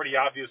 Hield's a pretty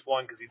obvious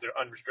one because he's an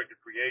unrestricted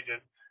free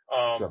agent.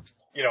 Sure.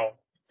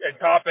 And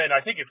Toppin,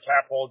 I think his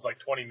cap holds like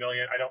 $20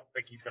 million. I don't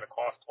think he's going to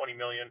cost $20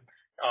 million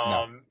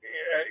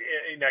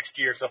next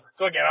year. So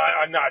again,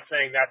 I'm not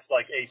saying that's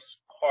like a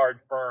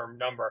hard, firm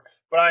number,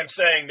 but I'm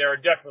saying there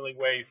are definitely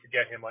ways to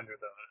get him under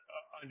the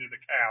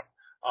cap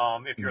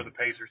if you're the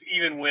Pacers,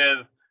 even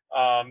with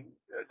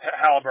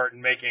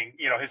Halliburton making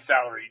his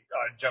salary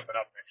jumping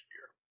up next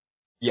year.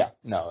 Yeah,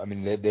 no,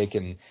 they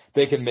can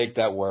make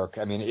that work.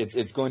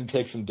 It's going to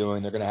take some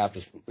doing. They're going to have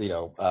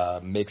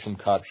to make some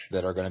cuts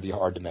that are going to be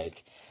hard to make.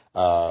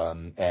 I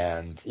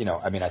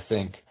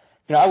think,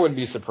 I wouldn't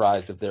be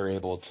surprised if they're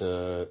able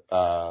to,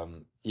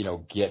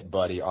 get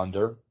Buddy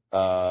under.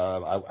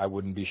 I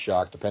wouldn't be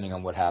shocked depending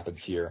on what happens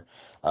here.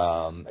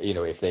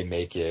 If they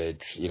make it,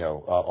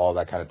 all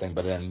that kind of thing.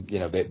 But then,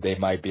 they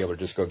might be able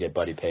to just go get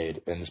Buddy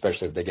paid. And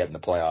especially if they get in the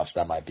playoffs,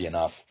 that might be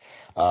enough.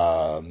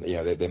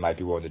 They might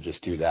be willing to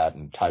just do that.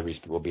 And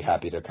Tyrese will be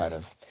happy to kind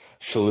of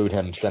salute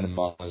him, send him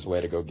on his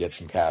way to go get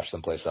some cash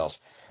someplace else.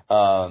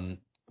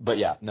 But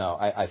yeah, no,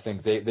 I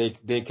think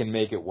they can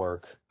make it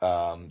work.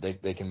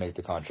 They can make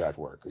the contract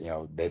work.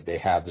 They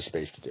have the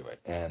space to do it.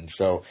 And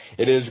so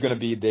it is going to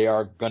be, they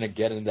are going to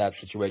get into that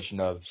situation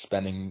of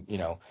spending,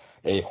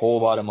 a whole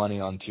lot of money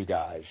on 2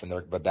 guys.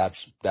 But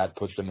that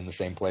puts them in the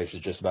same place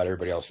as just about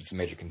everybody else that's a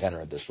major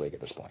contender in this league at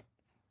this point.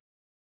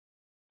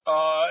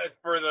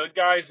 For the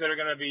guys that are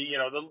going to be,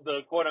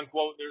 the quote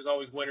unquote, there's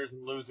always winners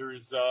and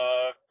losers,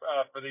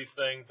 for these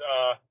things.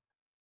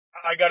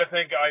 I got to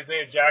think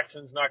Isaiah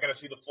Jackson's not going to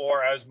see the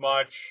floor as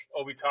much.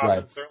 Obi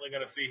Toppin's certainly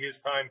going to see his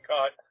time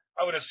cut.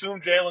 I would assume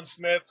Jalen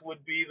Smith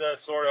would be the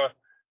sort of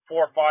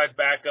 4 or 5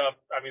 backup.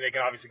 They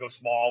can obviously go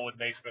small with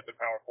Naismith at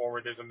power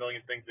forward. There's a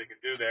million things they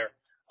could do there.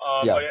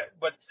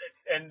 But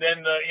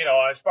then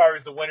as far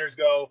as the winners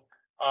go,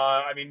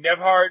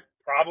 Nebhart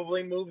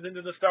probably moves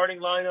into the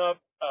starting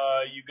lineup.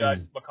 You got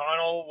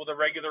McConnell with a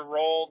regular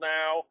role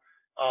now.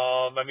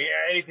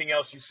 Anything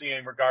else you see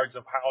in regards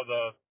of how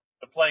the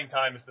playing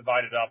time is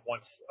divided up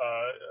once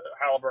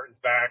Halliburton's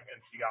back and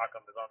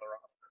Siakam is on the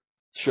roster?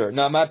 Sure.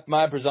 Now,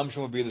 my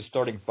presumption would be the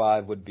starting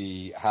five would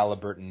be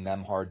Halliburton,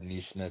 Nembhard,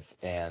 Neesmith,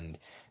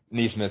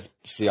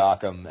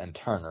 Siakam, and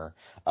Turner.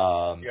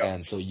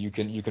 And so you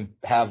can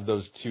have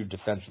those two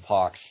defensive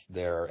hawks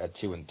there at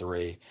 2 and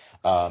 3,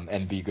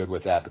 and be good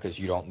with that because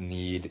you don't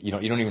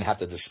even have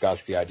to discuss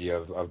the idea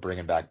of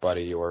bringing back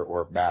Buddy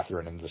or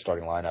Mathurin into the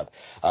starting lineup.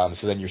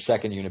 So then your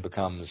second unit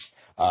becomes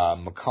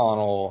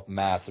McConnell,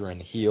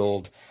 Mathurin,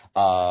 Hield.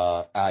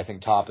 I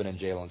think Toppin and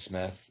Jalen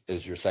Smith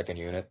is your second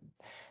unit.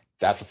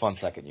 That's a fun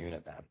second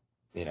unit, man.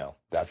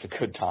 That's a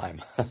good time,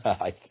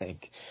 I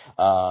think.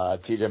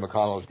 TJ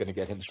McConnell is going to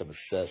get him some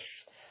assists.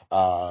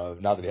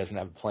 Not that he hasn't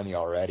had plenty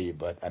already,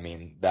 but I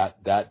mean,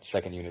 that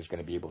second unit is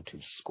going to be able to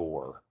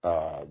score,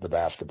 the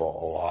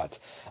basketball a lot.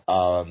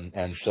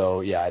 And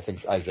so, yeah, I think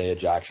Isaiah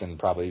Jackson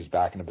probably is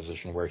back in a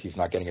position where he's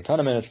not getting a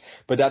ton of minutes,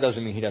 but that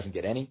doesn't mean he doesn't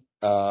get any.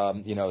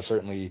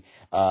 Certainly,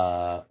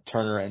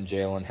 Turner and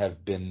Jalen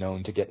have been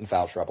known to get in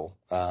foul trouble.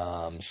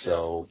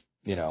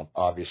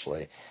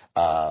 Obviously,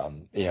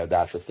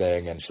 that's a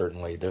thing, and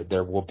certainly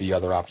there will be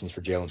other options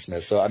for Jalen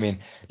Smith. So, I mean,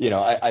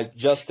 I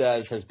just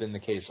as has been the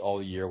case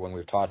all year when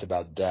we've talked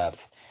about depth,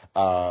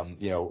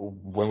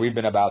 when we've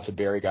been about to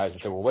bury guys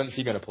and say, well, when's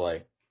he going to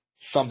play?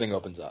 Something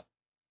opens up,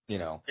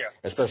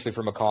 especially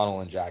for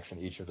McConnell and Jackson.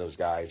 Each of those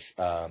guys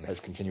has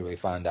continually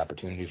found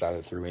opportunities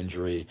either through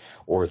injury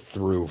or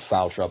through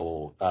foul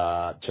trouble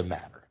to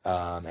matter.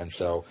 And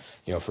so,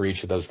 for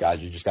each of those guys,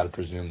 you just got to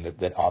presume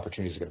that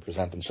opportunities are going to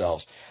present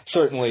themselves.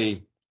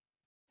 Certainly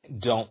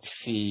don't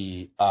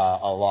see a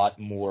lot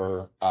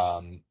more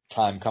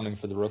time coming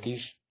for the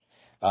rookies.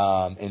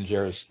 And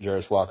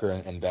Jarris Walker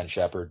and Ben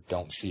Shepherd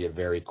don't see a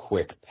very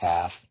quick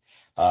path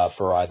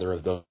for either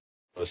of those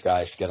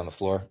guys to get on the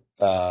floor,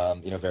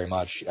 very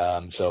much.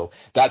 So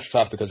that's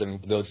tough because, I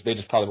mean, they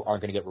just probably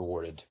aren't going to get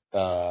rewarded,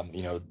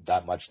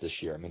 that much this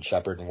year. I mean,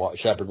 Shepherd will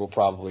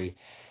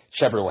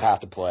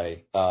have to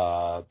play,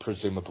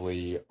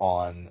 presumably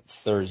on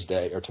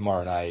Thursday or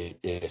tomorrow night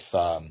if,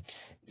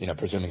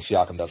 presuming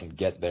Siakam doesn't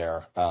get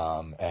there,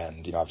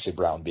 and, obviously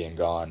Brown being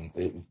gone,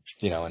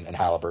 and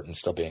Halliburton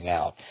still being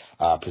out,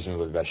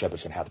 presumably Ben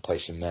Shepherd's going to have to play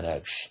some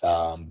minutes.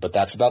 But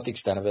that's about the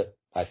extent of it,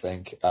 I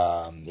think.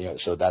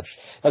 So that's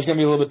going to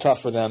be a little bit tough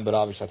for them, but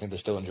obviously I think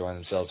they're still enjoying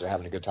themselves. They're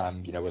having a good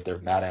time, with their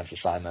Mad Ants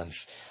assignments,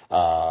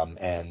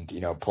 and,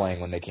 playing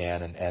when they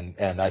can.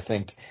 And I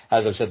think,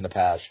 as I've said in the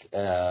past,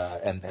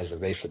 and as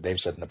they've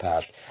said in the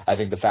past, I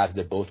think the fact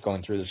that they're both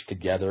going through this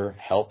together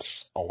helps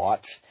a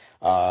lot.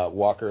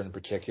 Walker in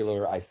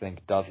particular, I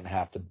think, doesn't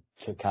have to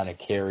kind of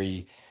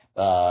carry,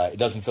 it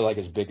doesn't feel like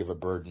as big of a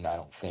burden, I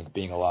don't think,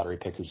 being a lottery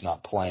pick who's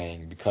not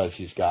playing because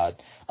he's got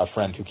a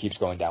friend who keeps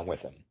going down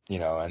with him,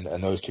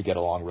 and those two get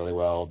along really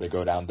well. They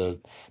go down to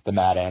the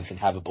Mad Ants and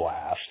have a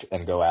blast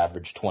and go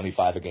average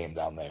 25 a game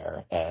down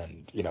there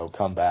and,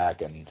 come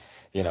back and,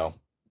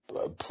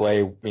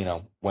 play,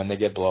 when they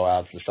get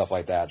blowouts and stuff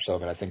like that. So, I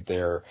mean, I think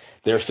they're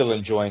still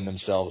enjoying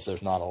themselves.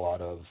 There's not a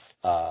lot of,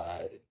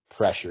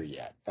 pressure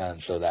yet,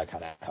 and so that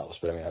kind of helps.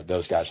 But I mean,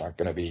 those guys aren't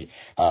going to be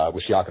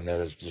with Siakam.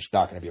 There's just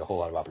not going to be a whole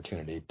lot of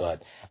opportunity.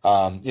 But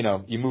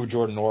you move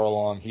Jordan Noor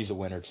along. He's a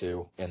winner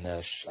too in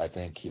this. I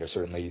think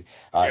certainly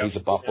he's a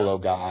Buffalo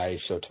guy,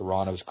 so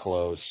Toronto's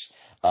close.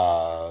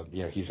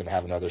 He's going to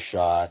have another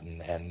shot,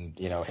 and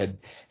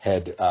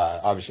had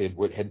obviously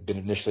had been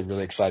initially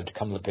really excited to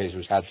come to the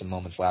Pacers. Had some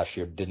moments last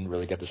year, didn't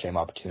really get the same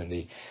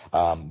opportunity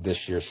this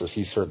year. So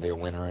he's certainly a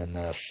winner in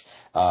this.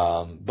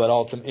 But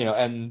ultimately,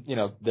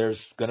 there's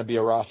going to be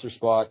a roster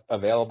spot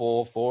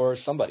available for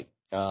somebody,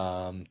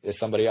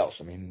 somebody else.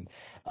 I mean,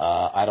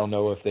 I don't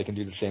know if they can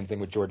do the same thing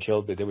with George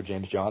Hill they did with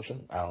James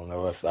Johnson. I don't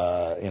know if,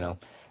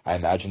 I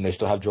imagine they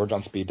still have George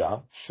on speed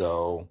dial.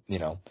 So,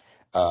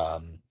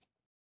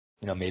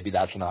 maybe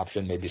that's an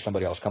option. Maybe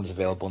somebody else comes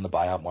available in the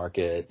buyout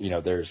market.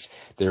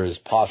 There is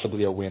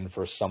possibly a win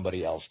for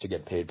somebody else to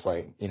get paid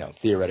playing,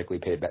 theoretically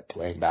paid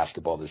playing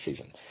basketball this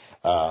season.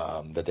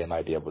 That they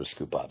might be able to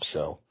scoop up.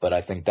 So, but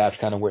I think that's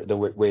kind of where the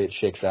way it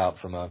shakes out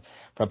from a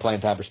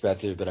playing time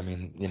perspective. But I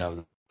mean,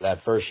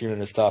 that first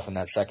unit is tough, and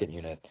that second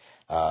unit,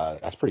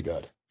 that's pretty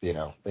good.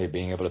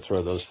 Being able to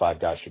throw those five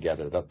guys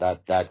together,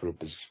 that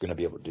group is going to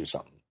be able to do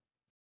something.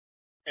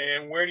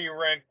 And where do you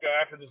rank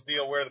after this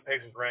deal? Where do the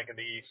Pacers rank in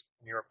the East,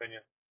 in your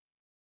opinion?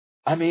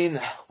 I mean,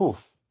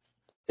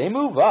 they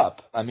move up.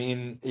 I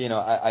mean,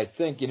 I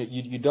think,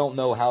 you don't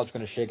know how it's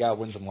going to shake out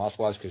wins and loss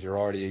wise because you're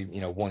already,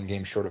 one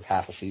game short of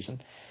half a season.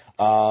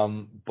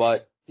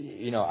 But,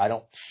 I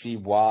don't see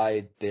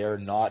why they're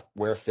not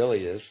where Philly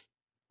is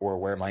or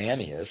where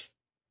Miami is.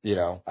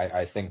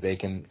 I think they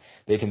can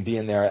be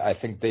in there. I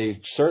think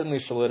they certainly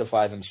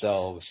solidify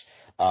themselves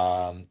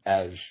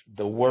as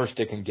the worst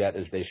it can get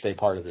is they stay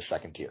part of the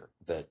second tier.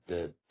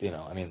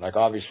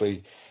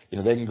 Obviously,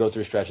 they can go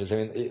through stretches. I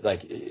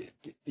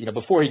mean,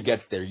 before he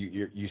gets there,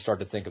 you start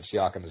to think of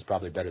Siakam as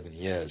probably better than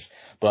he is.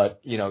 But,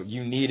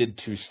 you needed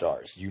 2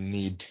 stars. You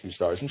need 2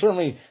 stars. And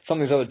certainly some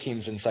of these other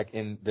teams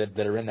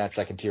that are in that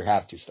second tier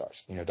have 2 stars.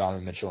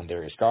 Donovan Mitchell and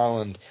Darius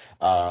Garland,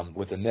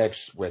 with the Knicks,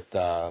 with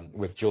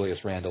Julius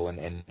Randle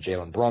and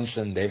Jalen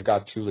Brunson. They've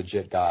got 2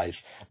 legit guys.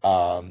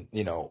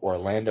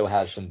 Orlando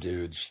has some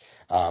dudes.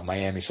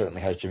 Miami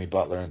certainly has Jimmy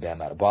Butler and Bam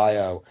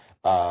Adebayo.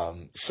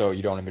 So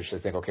you don't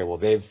initially think, okay, well,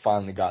 they've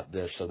finally got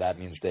this, so that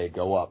means they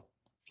go up,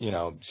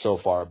 so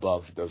far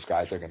above those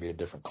guys. They're going to be a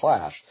different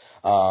class.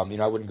 I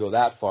wouldn't go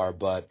that far,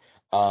 but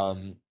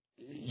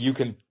you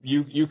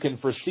can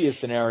foresee a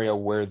scenario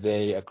where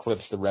they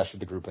eclipse the rest of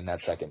the group in that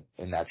second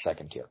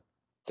tier.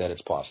 That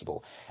it's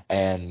possible,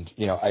 and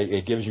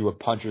it gives you a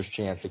puncher's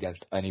chance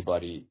against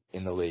anybody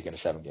in the league in a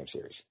 7-game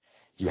series.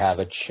 You have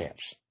a chance.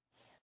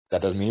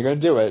 That doesn't mean you're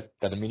going to do it.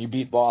 That doesn't mean you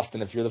beat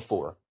Boston if you're the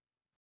 4,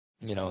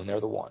 and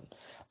they're the 1.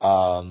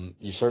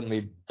 You're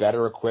certainly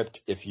better equipped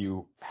if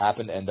you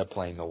happen to end up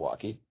playing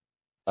Milwaukee,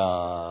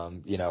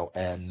 and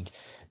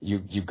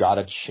you got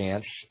a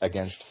chance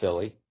against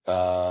Philly.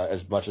 As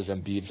much as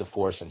Embiid's a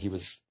force, and he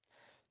was,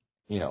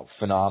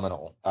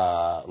 phenomenal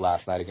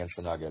last night against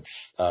the Nuggets.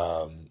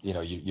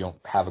 You don't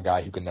have a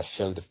guy who can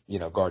necessarily,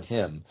 guard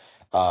him,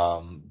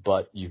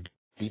 but you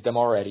beat them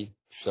already.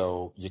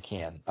 So you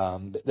can.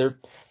 They're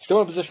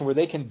still in a position where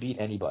they can beat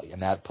anybody,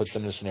 and that puts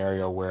them in a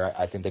scenario where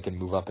I think they can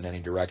move up in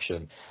any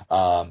direction.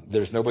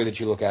 There's nobody that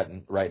you look at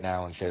right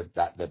now and say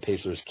that the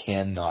Pacers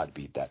cannot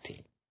beat that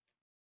team.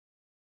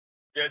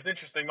 Yeah, it's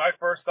interesting. My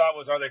first thought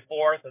was, are they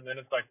 4th? And then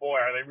it's like, boy,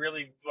 do I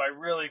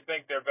really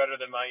think they're better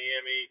than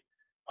Miami?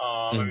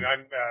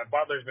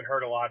 Butler's been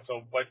hurt a lot,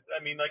 but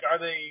are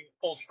they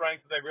full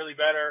strength? Are they really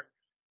better?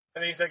 And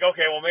then you think,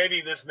 okay, well,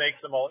 maybe this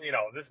makes them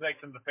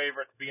the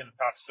favorite to be in the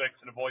top 6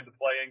 and avoid the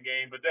play-in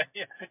game. But then,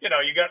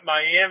 you got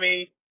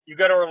Miami, you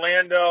got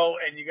Orlando,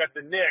 and you got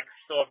the Knicks.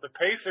 So if the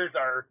Pacers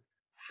are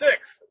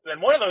 6th, then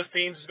one of those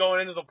teams is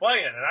going into the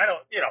play-in. And I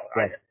don't,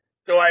 right.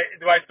 do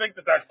I think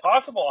that that's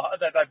possible,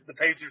 that the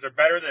Pacers are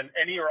better than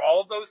any or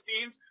all of those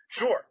teams?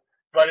 Sure.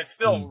 But it's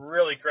still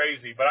really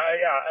crazy. But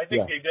I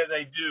think they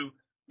do.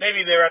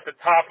 Maybe they're at the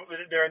top.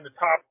 They're in the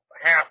top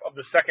half of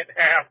the second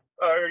half,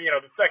 or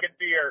the second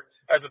tier,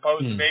 as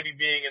opposed to maybe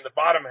being in the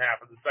bottom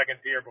half of the second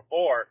tier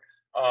before.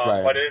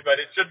 Right. But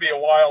it should be a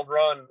wild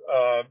run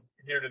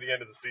here to the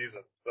end of the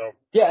season. So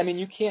yeah,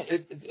 you can't.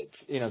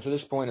 To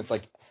this point, it's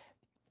like,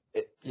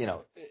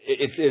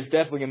 it's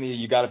definitely gonna be,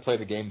 you got to play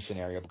the game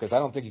scenario, because I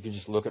don't think you can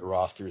just look at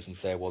rosters and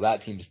say, well,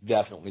 that team's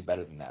definitely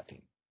better than that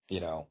team.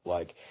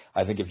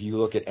 I think if you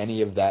look at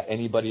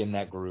anybody in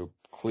that group,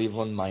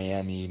 Cleveland,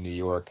 Miami, New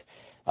York,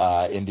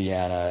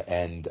 Indiana,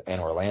 and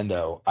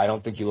Orlando, I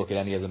don't think you look at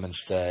any of them and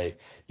say,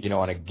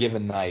 on a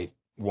given night,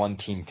 one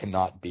team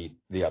cannot beat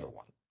the other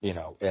one,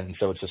 and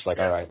so it's just like,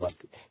 all right,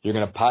 you're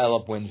going to pile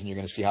up wins and you're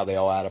going to see how they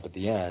all add up at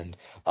the end.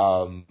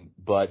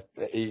 But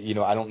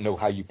I don't know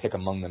how you pick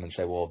among them and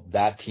say, well,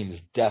 that team is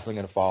definitely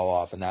going to fall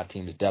off and that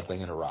team is definitely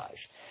going to rise.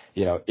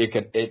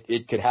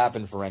 It could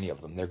happen for any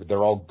of them.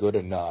 They're all good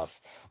enough.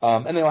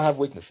 And they all have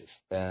weaknesses,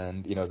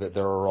 and, that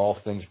there are all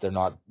things they're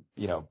not,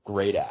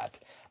 great at.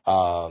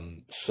 Or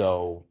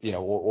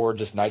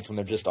just nights when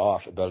they're just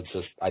off, but it's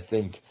just, I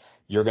think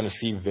you're going to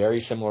see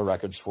very similar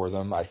records for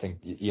them. I think,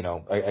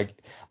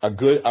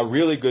 a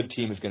really good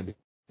team is going to be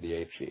the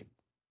 8th seed.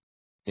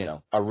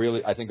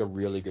 I think a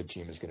really good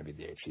team is going to be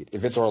the 8th seed.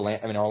 If it's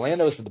Orlando,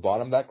 Orlando's at the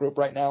bottom of that group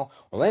right now.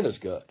 Orlando's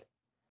good.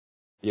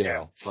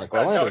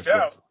 Orlando's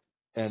good.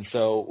 And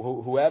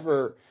so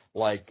whoever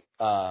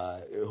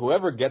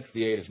gets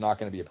the 8 is not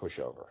going to be a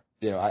pushover.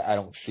 I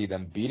don't see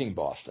them beating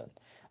Boston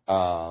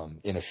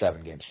in a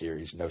 7-game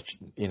series.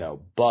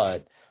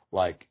 But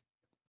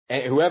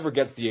whoever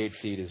gets the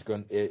 8th seed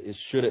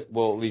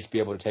will at least be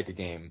able to take a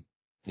game,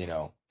 in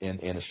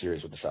a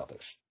series with the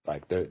Celtics.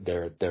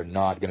 They're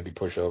not going to be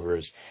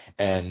pushovers,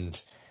 and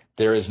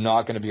there is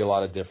not going to be a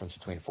lot of difference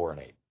between 4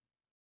 and 8.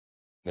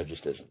 There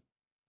just isn't.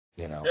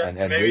 And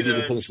maybe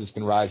the Pacers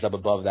can rise up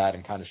above that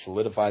and kind of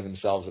solidify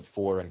themselves at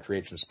 4 and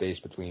create some space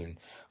between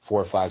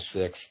 4, 5,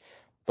 6.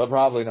 But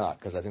probably not,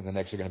 because I think the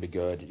Knicks are going to be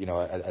good.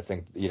 I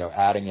think,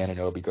 adding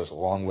Anunoby goes a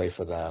long way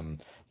for them.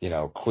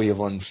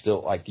 Cleveland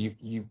still,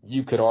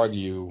 you could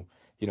argue,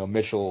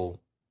 Mitchell,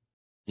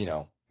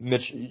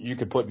 you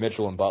could put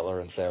Mitchell and Butler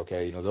and say,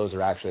 okay, those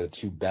are actually the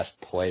 2 best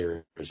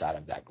players out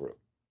of that group.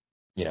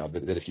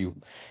 That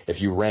if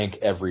you rank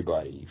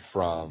everybody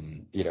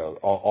from,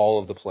 all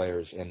of the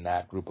players in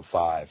that group of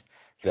 5,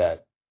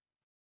 that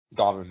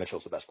Donovan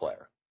Mitchell's the best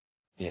player.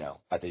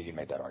 I think you can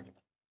make that argument.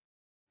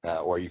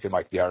 Or you could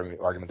make the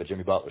argument that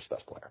Jimmy Butler's the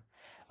best player.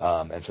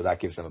 And so that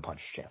gives them a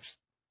puncher's chance.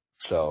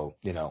 So,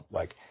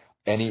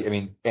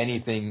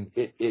 anything,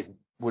 it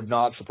would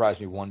not surprise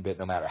me one bit,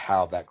 no matter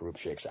how that group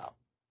shakes out.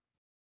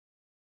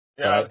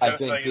 Yeah, I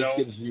think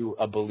this gives you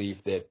a belief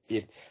that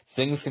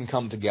things can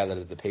come together,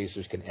 that the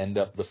Pacers can end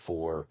up the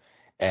 4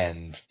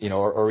 and,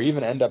 or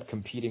even end up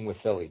competing with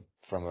Philly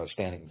from a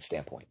standing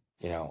standpoint.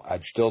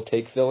 I'd still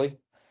take Philly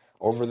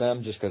over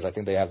them just because I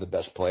think they have the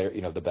best player,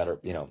 the better,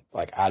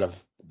 like out of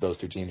those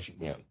two teams,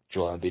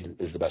 Joel Embiid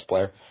is the best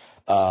player.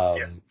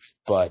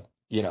 But,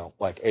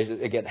 like,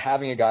 again,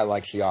 having a guy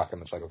like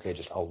Siakam, it's like, okay,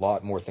 just a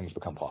lot more things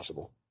become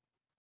possible.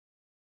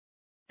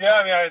 Yeah,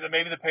 I mean,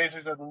 maybe the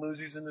Pacers are the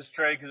losers in this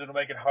trade because it'll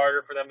make it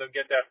harder for them to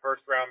get that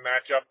first-round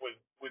matchup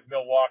with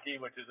Milwaukee,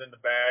 which is in the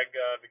bag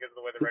because of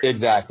the way the regular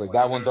exactly.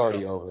 That one's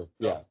already over.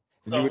 Yeah.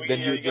 So you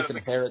would just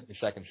inherit the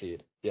second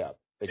seed. Yeah.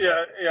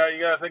 Exactly. Yeah, you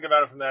got to think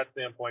about it from that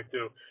standpoint,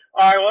 too.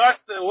 All right,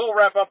 well, we'll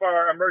wrap up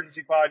our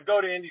emergency pod.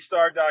 Go to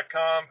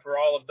IndyStar.com for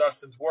all of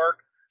Dustin's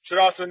work.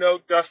 Should also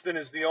note Dustin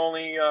is the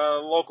only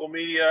local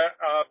media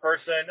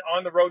person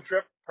on the road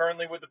trip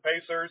currently with the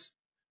Pacers.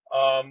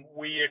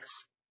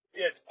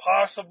 It's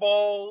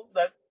possible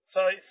that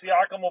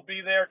Siakam will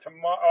be there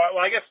tomorrow.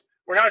 Well, I guess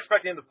we're not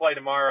expecting him to play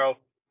tomorrow.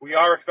 We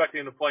are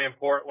expecting him to play in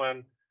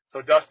Portland,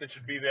 so Dustin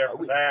should be there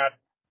for that.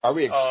 Are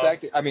we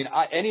expecting?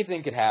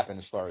 Anything could happen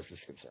as far as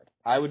this is concerned.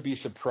 I would be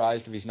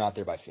surprised if he's not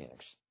there by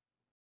Phoenix.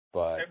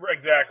 But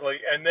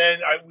exactly, and then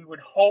we would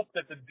hope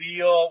that the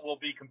deal will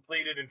be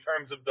completed in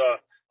terms of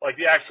the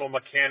actual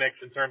mechanics,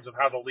 in terms of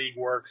how the league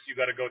works. You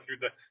got to go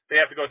through they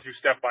have to go through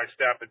step by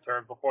step in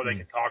terms before they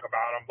can talk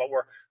about them. But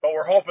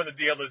we're hoping the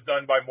deal is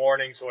done by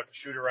morning, so it's a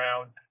shoot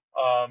around.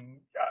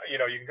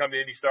 You can come to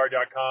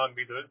IndyStar.com,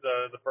 be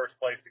the first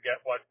place to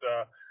get what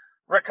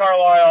Rick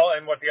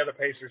Carlisle and what the other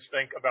Pacers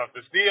think about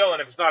this deal.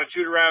 And if it's not a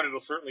shoot around,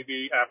 it'll certainly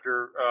be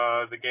after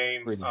the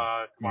game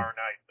tomorrow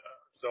night.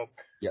 So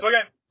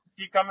again,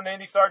 keep coming to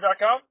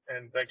IndyStar.com,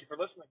 and thank you for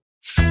listening.